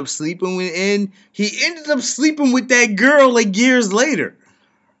he ended up sleeping in, he ended up sleeping with that girl like years later.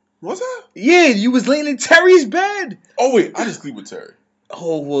 Was that? Yeah, you was laying in Terry's bed. Oh wait, I didn't sleep with Terry.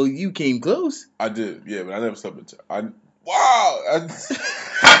 Oh, well, you came close. I did, yeah, but I never slept with Terry. Wow.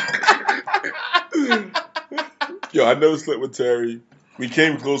 Yo, I never slept with Terry. We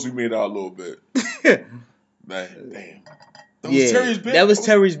came close. We made out a little bit. Man, damn. That was Terry's bed? That was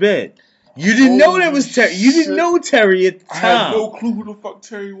Terry's bed. You didn't know that was Terry. You didn't know Terry at the time. I had no clue who the fuck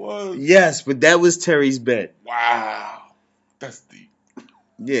Terry was. Yes, but that was Terry's bed. Wow. That's deep.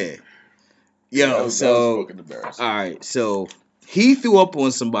 Yeah. Yo, that was fucking embarrassing. All right, so he threw up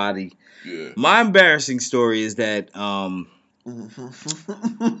on somebody. Yeah. My embarrassing story is that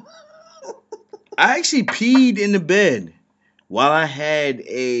I actually peed in the bed while I had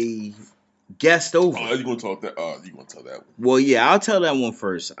a guest over. Oh, you gonna talk that? You gonna tell that one? Well, yeah, I'll tell that one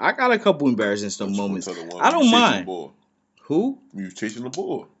first. I got a couple embarrassing moments. I don't mind. Who? You was chasing the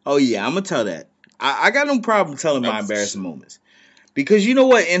bull. Oh yeah, I'm gonna tell that. I got no problem telling my embarrassing moments. Because you know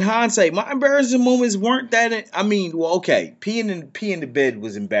what? In hindsight, my embarrassing moments weren't that. I mean, well, okay, peeing in the bed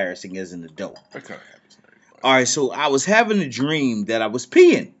was embarrassing as an adult. That kind of happens. All right, so I was having a dream that I was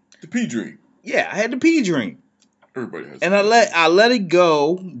peeing. The pee dream. Yeah, I had the pee dream. Everybody has. And I let it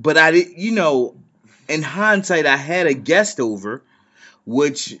go, but I did. You know, in hindsight, I had a guest over,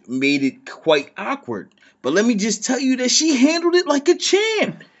 which made it quite awkward. But let me just tell you that she handled it like a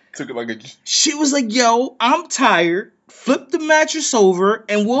champ. Took it like a. She was like, "Yo, I'm tired. Flip the mattress over,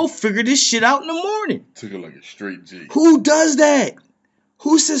 and we'll figure this shit out in the morning." Took it like a straight G. Who does that?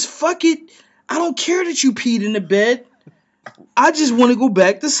 Who says, "Fuck it, I don't care that you peed in the bed. I just want to go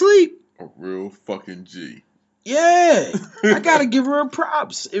back to sleep." A real fucking G. Yeah, I gotta give her a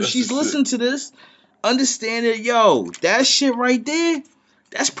props. If she's listening to this, understand that, yo, that shit right there,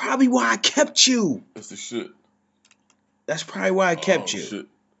 that's probably why I kept you. That's the shit. That's probably why I kept you. Shit.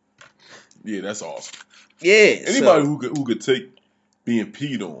 Yeah, that's awesome. Yeah. Anybody who could take being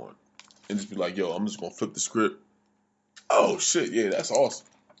peed on and just be like, yo, I'm just gonna flip the script. Oh shit, yeah, that's awesome.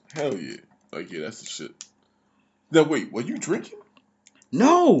 Hell yeah. Like, yeah, that's the shit. Now wait, were you drinking?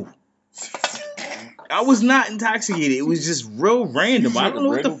 No. I was not intoxicated. It was just real random. I don't know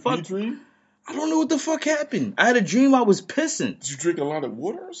what the fuck. Dream? I don't know what the fuck happened. I had a dream I was pissing. Did you drink a lot of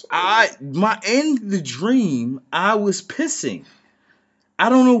water or something? In the dream, I was pissing. I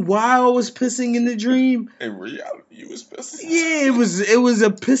don't know why I was pissing in the dream. In reality, you was pissing? Yeah, it was a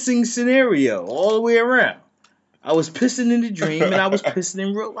pissing scenario all the way around. I was pissing in the dream and I was pissing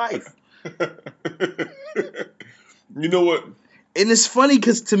in real life. You know what? And it's funny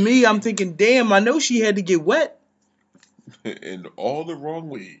because to me, I'm thinking, damn, I know she had to get wet. In all the wrong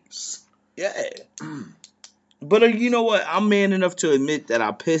ways. Yeah. But you know what? I'm man enough to admit that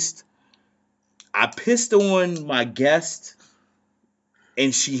I pissed. I pissed on my guest.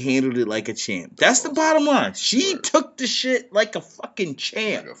 And she handled it like a champ. That's the bottom line. She took the shit like a fucking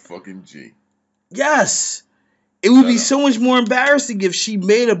champ. Like a fucking G. Yes. It would be so much more embarrassing if she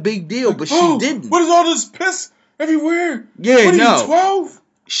made a big deal, but she didn't. What is all this piss everywhere? Yeah, what are no. you, 12?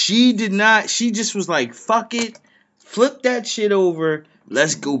 She did not. She just was like, fuck it. Flip that shit over.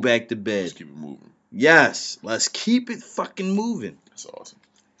 Let's go back to bed. Let's keep it moving. Yes. Let's keep it fucking moving. That's awesome.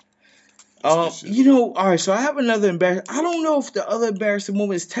 You know, all right, so I have another embarrassing. I don't know if the other embarrassing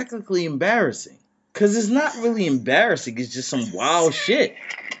moment is technically embarrassing. Because it's not really embarrassing. It's just some wild shit.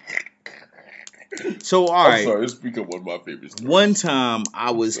 So, all right. I'm sorry, let's speak of one of my favorite stories. One time,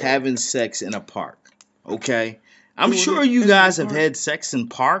 I was having sex in a park. Okay? I'm sure you guys have had sex in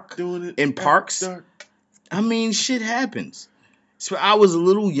parks. I mean, shit happens. So I was a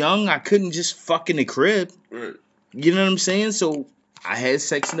little young. I couldn't just fuck in the crib. Right. You know what I'm saying? So I had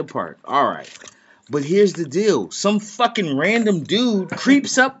sex in the park. All right. But here's the deal. Some fucking random dude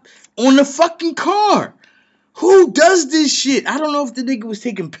creeps up on the fucking car. Who does this shit? I don't know if the nigga was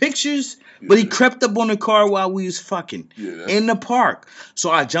taking pictures, but he crept up on the car while we was fucking in the park.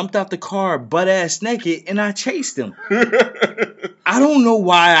 So I jumped out the car butt ass naked and I chased him. I don't know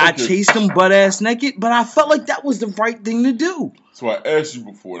why I chased him butt ass naked, but I felt like that was the right thing to do. So I asked you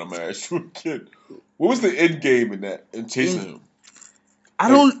before, and I'm gonna ask you again. What was the end game in that in chasing him?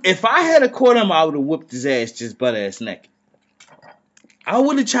 If I had caught him, I would have whooped his ass just butt ass naked. I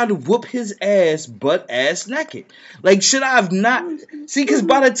would have tried to whoop his ass butt ass naked. Like, should I have not? See, because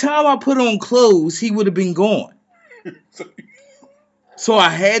by the time I put on clothes, he would have been gone. So I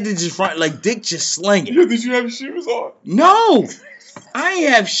had to just run, like Dick just slinging. Did you have shoes on? No. I ain't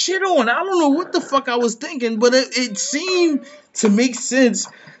have shit on. I don't know what the fuck I was thinking, but it seemed to make sense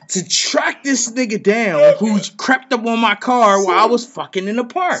to track this nigga down who crept up on my car while I was fucking in the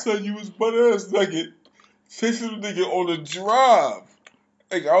park. So you was butt ass naked, chasing the nigga on the drive.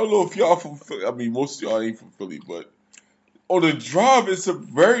 Like, I don't know if y'all from Philly. I mean, most of y'all ain't from Philly, but on the drive, it's a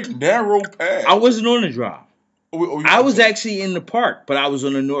very narrow path. I wasn't on the drive. I was actually in the park, but I was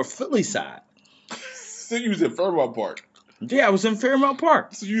on the North Philly side. So you was in Fairmount Park? Yeah, I was in Fairmount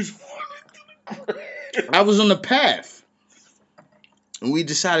Park. So you was I was on the path. And we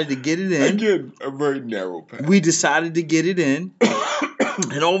decided to get it in. Again, a very narrow path. We decided to get it in.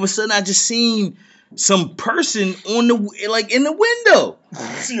 And all of a sudden, I just seen some person in the window.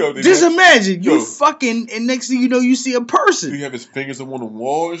 Just imagine you fucking, and next thing you know, you see a person. Do you have his fingers on the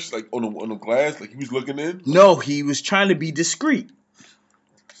walls, like on the glass, like he was looking in? No, he was trying to be discreet.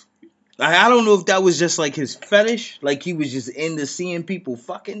 I don't know if that was just like his fetish, like he was just into seeing people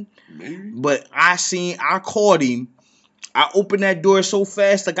fucking. Maybe. But I caught him. I opened that door so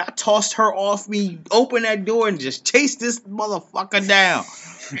fast, like I tossed her off me, opened that door and just chased this motherfucker down.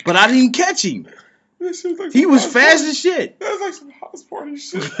 But I didn't catch him. He was fast as shit. That's like some house party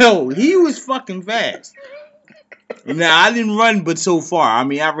shit. No, he was fucking fast. Now, I didn't run but so far. I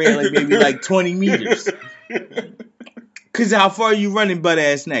mean, I ran like maybe like 20 meters. Because how far are you running butt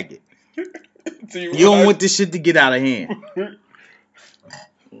ass naked? You don't want this shit to get out of hand.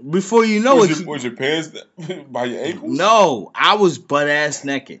 Before you know it. Was your pants by your ankles? No, I was butt ass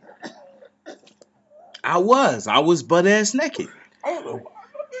naked. I was butt ass naked. I don't know.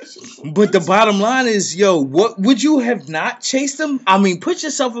 But the bottom line is, what would you have not chased him? I mean, put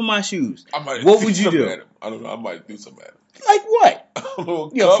yourself in my shoes. What would you do? At him. I don't know. I might do something at him. Like what? I don't know.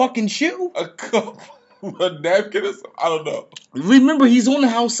 Your fucking shoe? A cup? A napkin or something? I don't know. Remember, he's on the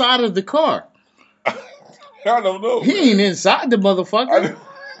outside of the car. I don't know. He ain't inside the motherfucker.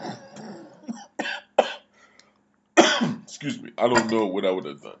 Excuse me. I don't know what I would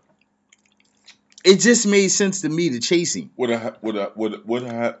have done. It just made sense to me to chase him. Would I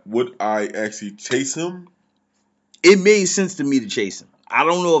actually chase him? It made sense to me to chase him. I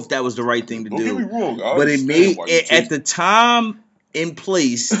don't know if that was the right thing to do. Don't get me wrong. But it made at the time in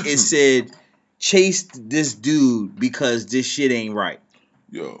place. It said chase this dude because this shit ain't right.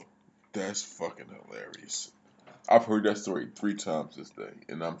 Yo, that's fucking hilarious. I've heard that story 3 times this day,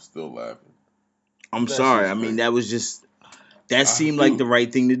 and I'm still laughing. I'm sorry. I mean, that was just that seemed like the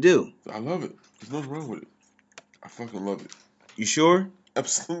right thing to do. I love it. There's nothing wrong with it. I fucking love it. You sure?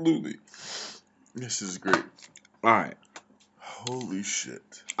 Absolutely. This is great. All right. Holy shit.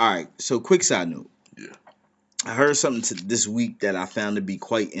 All right. So, quick side note. Yeah. I heard something this week that I found to be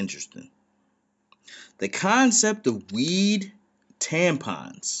quite interesting. The concept of weed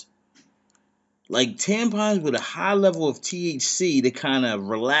tampons. Like tampons with a high level of THC to kind of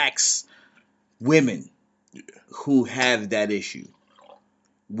relax women who have that issue.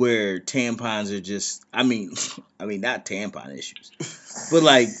 Where tampons are just, I mean not tampon issues, but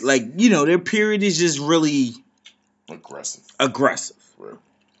like their period is just really aggressive. Right.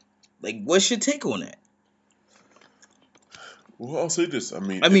 Like, what's your take on that? Well, I'll say this. I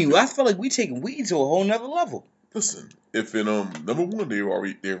mean, I feel like we taking weed to a whole nother level. Listen, if in number one, they've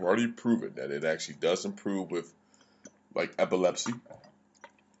already proven that it actually does improve with like epilepsy.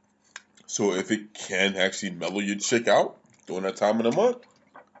 So if it can actually mellow your chick out during that time of the month.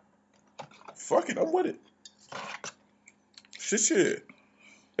 Fuck it, I'm with it. Shit.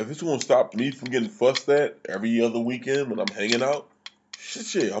 If it's gonna stop me from getting fussed at every other weekend when I'm hanging out,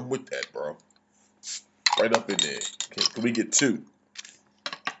 shit, I'm with that, bro. Right up in there. Can we get 2?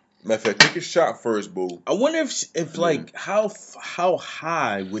 Matter of fact, take a shot first, boo. I wonder if like how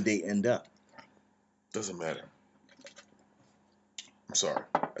high would they end up? Doesn't matter. I'm sorry.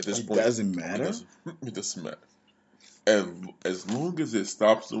 At this point, doesn't matter. It doesn't matter. as long as it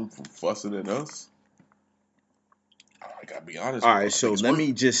stops them from fussing at us, I gotta be honest. All Bro. right, so let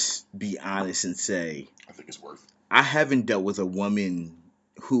me just be honest and say, I think it's worth it. I haven't dealt with a woman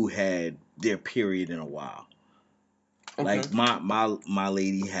who had their period in a while. Okay. Like my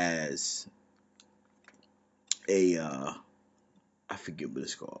lady has a I forget what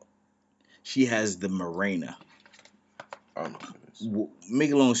it's called. She has the Mirena. I don't know what it is.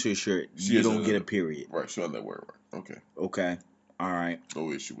 Make a long story short, you don't get a period. Right, she's on that word. Right. Okay. Okay. All right.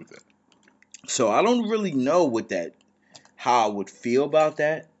 No issue with that. So I don't really know how I would feel about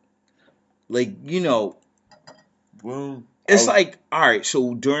that. Like, Well, it's like, all right,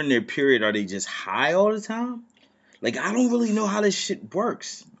 so during their period, are they just high all the time? Like, I don't really know how this shit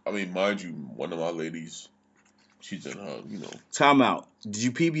works. I mean, mind you, one of my ladies, she's in her, Time out. Did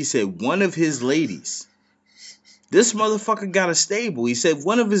you PB said one of his ladies? This motherfucker got a stable. He said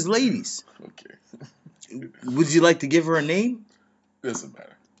one of his ladies. Okay. Would you like to give her a name? Doesn't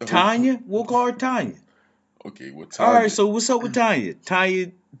matter. Tanya? We'll call her Tanya. Okay, well, Tanya. All right, so what's up with Tanya?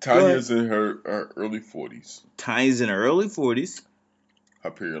 Tanya's in her early 40s. Tanya's in her early 40s.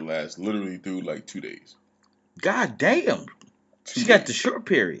 Her period lasts literally through like 2 days. God damn. She got the short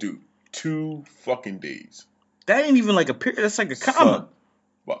period. Dude, 2 fucking days. That ain't even like a period. That's like a comma.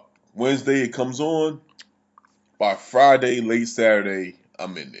 But Wednesday it comes on. By Friday, late Saturday,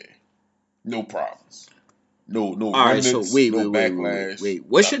 I'm in there. No problems. No all right, so wait.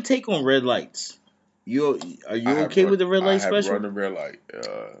 What's your take on red lights? Are you okay with the red light special? I have run the red light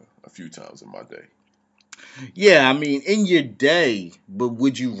a few times in my day. Yeah, I mean, in your day, but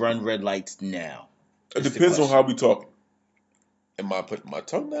would you run red lights now? It depends on how we talking. Am I putting my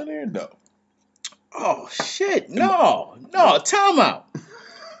tongue down there? No. Oh, shit. No, time out.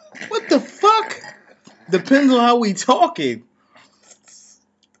 What the fuck? Depends on how we talking.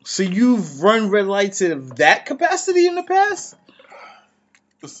 So you've run red lights in that capacity in the past?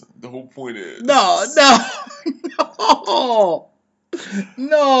 Listen, the whole point is... No.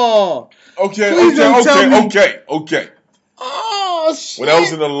 Okay. Oh, shit. When I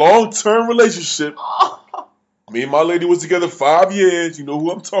was in a long-term relationship, me and my lady was together 5 years. You know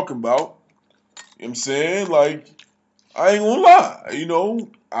who I'm talking about. You know what I'm saying? Like, I ain't gonna lie.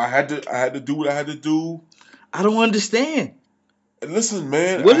 I had to do what I had to do. I don't understand. And listen,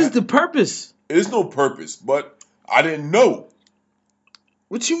 man. What is the purpose? There's no purpose, but I didn't know.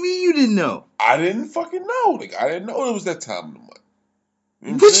 What you mean you didn't know? I didn't fucking know. Like, I didn't know it was that time of the month.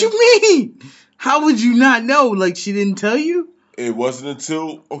 What you mean? How would you not know? Like, she didn't tell you? It wasn't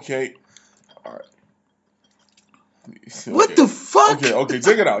until, okay. All right. What the fuck? Okay.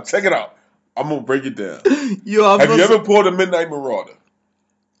 Check it out. I'm going to break it down. Have you ever pulled a Midnight Marauder?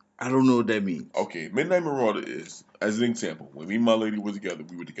 I don't know what that means. Okay, Midnight Marauder is, as an example, when me and my lady were together,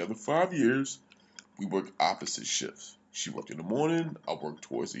 we were together 5 years. We worked opposite shifts. She worked in the morning, I worked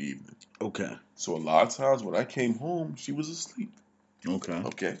towards the evening. Okay. So a lot of times when I came home, she was asleep.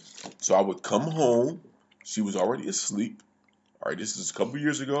 Okay. So I would come home, she was already asleep. All right, this is a couple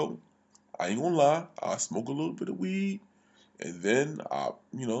years ago. I ain't gonna lie, I smoke a little bit of weed, and then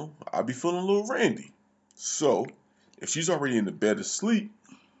I'd be feeling a little randy. So if she's already in the bed asleep,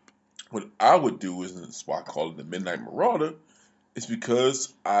 what I would do is, that's why I call it the Midnight Marauder, is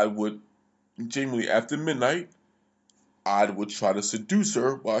because I would, genuinely after midnight, I would try to seduce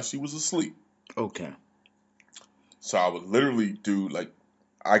her while she was asleep. Okay. So I would literally do, like,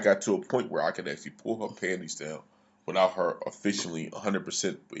 I got to a point where I could actually pull her panties down without her officially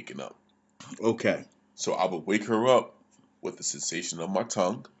 100% waking up. Okay. So I would wake her up with the sensation of my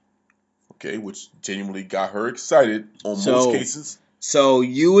tongue, okay, which genuinely got her excited on most cases. So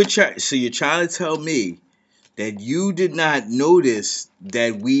you're trying to tell me that you did not notice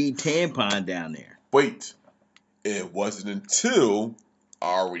that weed tampon down there? Wait, it wasn't until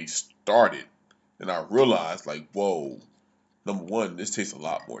I already started and I realized, like, whoa, number one, this tastes a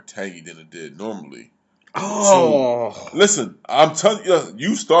lot more tangy than it did normally. Oh. Two, listen, I'm telling you,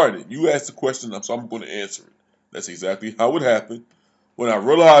 you started. You asked the question, so I'm going to answer it. That's exactly how it happened. When I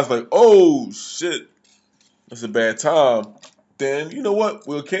realized, like, oh shit, that's a bad time. Then you know what?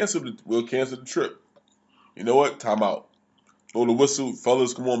 We'll cancel the trip. You know what? Time out. Blow the whistle,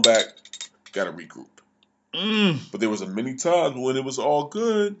 fellas. Come on back. Got to regroup. But there was many times when it was all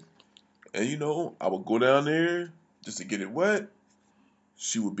good, and I would go down there just to get it wet.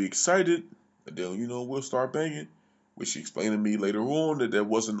 She would be excited, and then we'll start banging. Which she explained to me later on that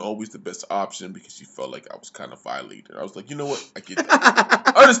wasn't always the best option because she felt like I was kind of violated. I was like, you know what? I get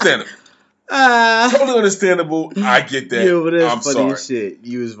that. Understandable. Totally understandable. I get that. Yeah, but that's I'm funny sorry. Shit.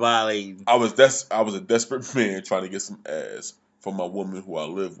 You was violating. I was a desperate man trying to get some ass from my woman who I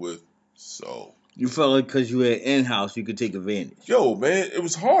live with. So You felt like because you had in-house, you could take advantage. Yo, man, it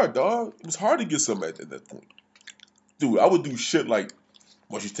was hard, dog. It was hard to get something at that point. Dude, I would do shit like,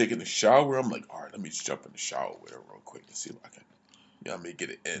 when she's taking a shower, I'm like, all right, let me just jump in the shower with her real quick and see if I can, get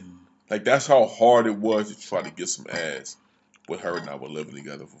it in. Like, that's how hard it was to try to get some ass with her and I were living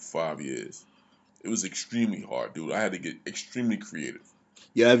together for 5 years. It was extremely hard, dude. I had to get extremely creative.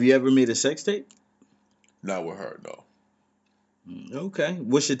 Yeah, have you ever made a sex tape? Not with her, no. Okay.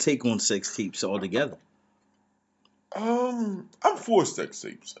 What's your take on sex tapes altogether? I'm for sex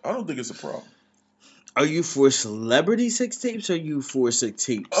tapes. I don't think it's a problem. Are you for celebrity sex tapes or are you for sex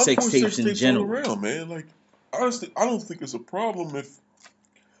tapes in general? All around, man. Like, honestly, I don't think it's a problem if,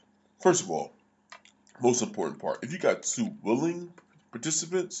 first of all, most important part, if you got two willing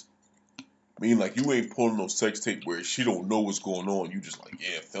participants, meaning like you ain't pulling no sex tape where she don't know what's going on, you just like,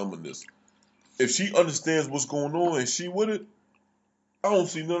 yeah, filming this. If she understands what's going on and she with it, I don't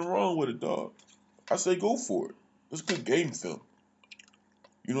see nothing wrong with it, dog. I say go for it. It's good game film.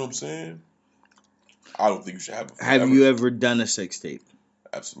 You know what I'm saying? I don't think you should have it forever. Have you ever done a sex tape?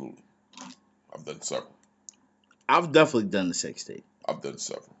 Absolutely. I've done several. I've definitely done a sex tape. I've done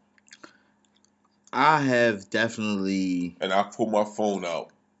several. I have definitely... And I pull my phone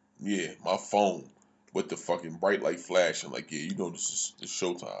out. Yeah, my phone with the fucking bright light flashing. Like, yeah, you know this is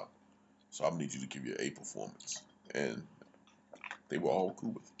showtime. So I need you to give you an A performance. And they were all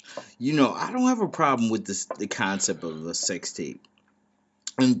cool with it. You know, I don't have a problem with the concept of a sex tape.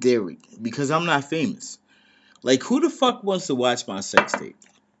 In theory. Because I'm not famous. Like, who the fuck wants to watch my sex tape?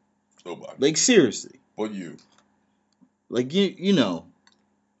 Nobody. Like, seriously. But you. Like, you know,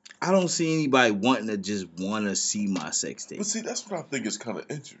 I don't see anybody wanting to see my sex tape. But see, that's what I think is kind of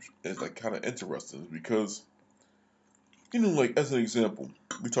interesting because, you know, like, as an example,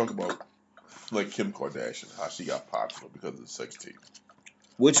 we talk about, like, Kim Kardashian, how she got popular because of the sex tape.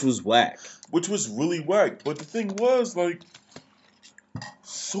 Which was whack. Which was really whack. But the thing was, like,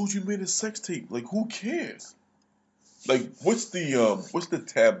 so you made a sex tape. Like, who cares? Like, what's the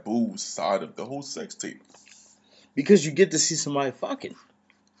taboo side of the whole sex tape? Because you get to see somebody fucking.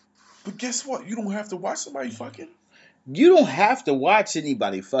 But guess what? You don't have to watch somebody fucking. You don't have to watch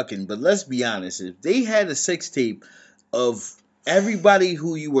anybody fucking, but let's be honest. If they had a sex tape of everybody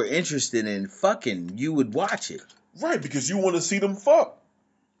who you were interested in fucking, you would watch it. Right, because you want to see them fuck.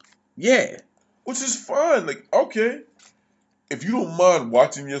 Yeah. Which is fine. Like, okay. If you don't mind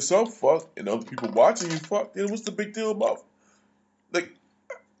watching yourself fuck and other people watching you fuck, then what's the big deal about? Like,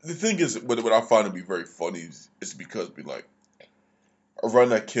 the thing is, what I find to be very funny is because, around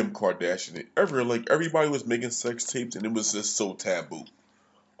that Kim Kardashian, everybody was making sex tapes and it was just so taboo.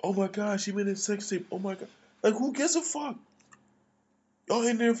 Oh my God, she made a sex tape. Oh my God. Like, who gives a fuck? Y'all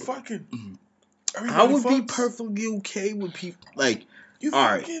in there fucking. I would be perfectly okay with people, like, you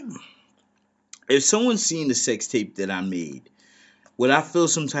all fucking. Right. If someone's seen the sex tape that I made, would I feel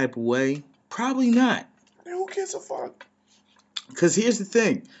some type of way? Probably not. Man, who gives a fuck? Because here's the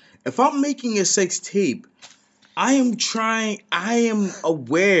thing. If I'm making a sex tape, I am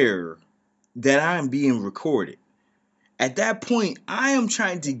aware that I am being recorded. At that point, I am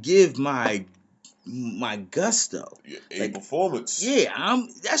trying to give my gusto. Yeah, A performance. Yeah,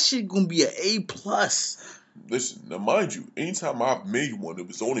 that shit gonna be an A+. Listen, now mind you, anytime I've made one, it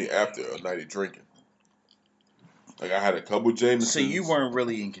was only after a night of drinking. Like, I had a couple Jamesons. So you weren't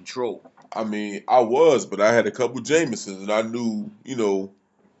really in control. I mean, I was, but I had a couple Jamesons, and I knew, you know,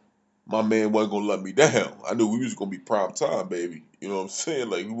 my man wasn't going to let me down. I knew we was going to be prime time, baby. You know what I'm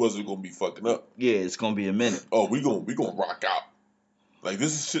saying? Like, we wasn't going to be fucking up. Yeah, it's going to be a minute. Oh, we gonna rock out. Like,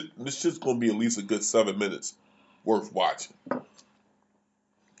 this shit's going to be at least a good 7 minutes worth watching.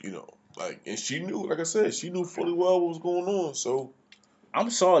 You know, like, and she knew, like I said, she knew fully well what was going on, so. I'm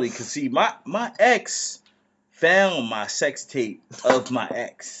sorry, because see, my ex found my sex tape of my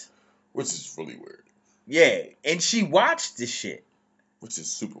ex. Which is really weird. Yeah, and she watched this shit. Which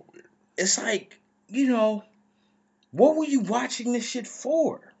is super weird. It's like, you know, what were you watching this shit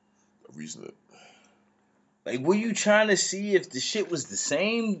for? A reason to... Like, were you trying to see if the shit was the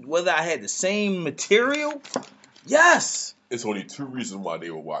same? Whether I had the same material? Yes. It's only two reasons why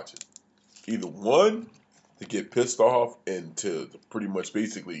they were watching. Either one, to get pissed off and to pretty much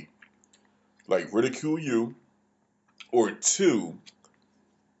basically, like, ridicule you. Or two,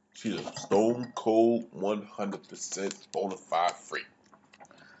 she's a stone cold 100% bona fide freak.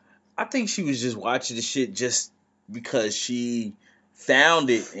 I think she was just watching the shit just because she found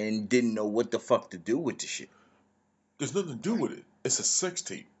it and didn't know what the fuck to do with the shit. There's nothing to do with it. It's a sex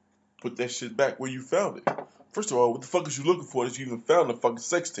tape. Put that shit back where you found it. First of all, what the fuck is you looking for that you even found a fucking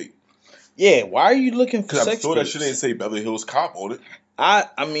sex tape? Yeah, why are you looking for sex tapes? I'm sure that shit ain't say Beverly Hills Cop on it.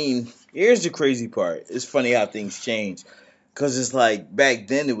 I mean, here's the crazy part. It's funny how things change. Cause it's like back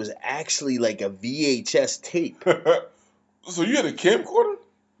then it was actually like a VHS tape. So you had a camcorder?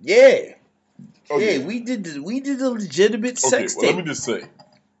 Yeah. Oh, yeah, we did the legitimate sex well, tape. let me just say,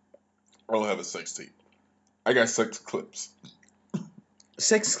 I don't have a sex tape. I got sex clips.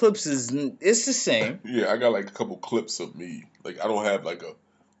 Sex clips it's the same. Yeah, I got like a couple clips of me. Like I don't have like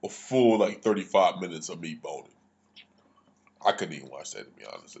a full like 35 minutes of me boning. I couldn't even watch that, to be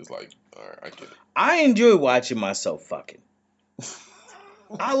honest. It's like, all right, I get it. I enjoy watching myself fucking.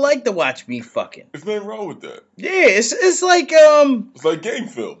 I like to watch me fucking. There's nothing wrong with that. Yeah, it's like It's like game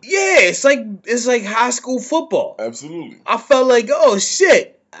film. Yeah, it's like high school football. Absolutely. I felt like, oh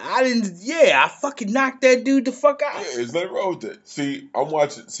shit. I fucking knocked that dude the fuck out. Yeah, there's nothing wrong with that. See,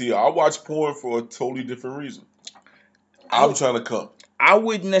 I watch porn for a totally different reason. I'm trying to come. I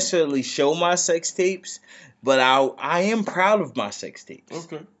wouldn't necessarily show my sex tapes, but I am proud of my sex tapes.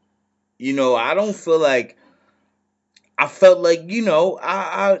 Okay. You know, I don't feel like I felt like, you know,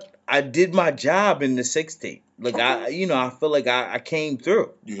 I did my job in the sex tape. Like Okay. I feel like I came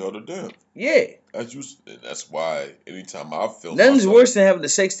through. You held it down. Yeah. That's why anytime I film Nothing's myself, worse than having a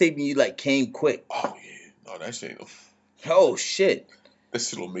sex tape and you like came quick. oh yeah, no, that shit ain't. Oh shit. That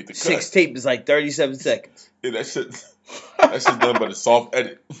shit don't make the cut. Sex tape is like 37 seconds. Yeah, that shit's done by the soft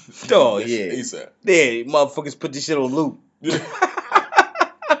edit. Oh That yeah. shit ASAP. Yeah, motherfuckers put this shit on loop. Yeah.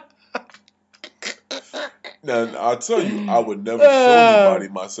 Now I'll tell you, I would never show anybody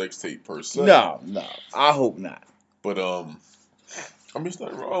my sex tape per se. No, I hope not. But I mean, there's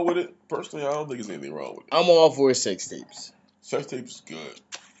nothing wrong with it. Personally, I don't think there's anything wrong with it. I'm all for sex tapes. Sex tapes is good.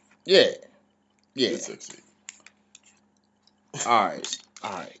 Yeah. Yeah. Good sex tape. All right.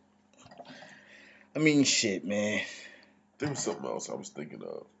 I mean, shit, man. There was something else I was thinking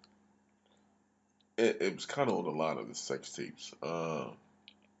of. It was kind of on the line of the sex tapes.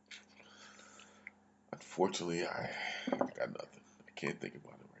 Unfortunately, I got nothing. I can't think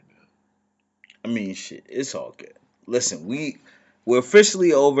about it right now. I mean, shit, it's all good. Listen, we're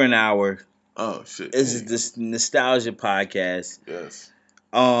officially over an hour. Oh shit! This is this nostalgia podcast. Yes.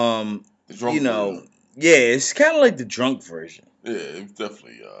 The drunk version. Yeah, it's kind of like the drunk version. Yeah, it's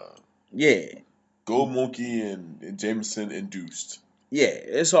definitely. Yeah. Gold Monkey and Jameson induced. Yeah,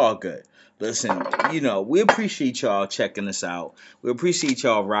 it's all good. Listen, we appreciate y'all checking us out. We appreciate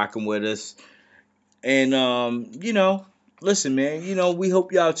y'all rocking with us. And, listen, man, we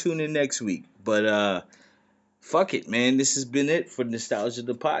hope y'all tune in next week. But, fuck it, man. This has been it for Nostalgia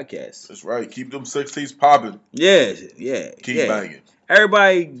the Podcast. That's right. Keep them sex tapes popping. Yeah. Keep banging.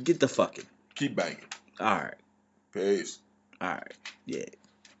 Everybody get the fucking. Keep banging. All right. Peace. All right. Yeah.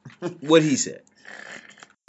 What he said.